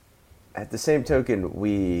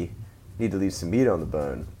 we need to leave some meat on the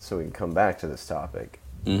bone so we can come back to this topic.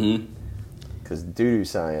 Mm-hmm. Because doo-doo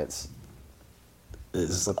science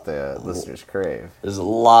is what the listeners crave. There's a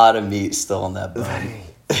lot of meat still on that bone.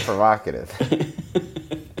 It's provocative.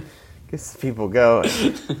 Gets the people going.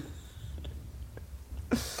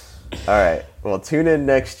 All right. Well, tune in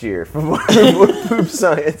next year for more poop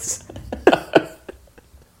science.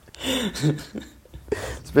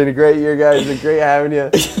 It's It's been a great year, guys. It's been great having you.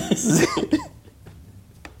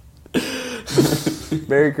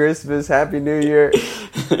 Merry Christmas. Happy New Year.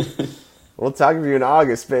 We'll talk to you in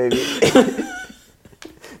August, baby.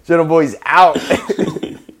 Gentle Boys out.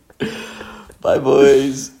 Bye,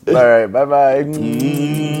 boys. All right.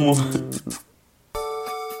 Bye-bye.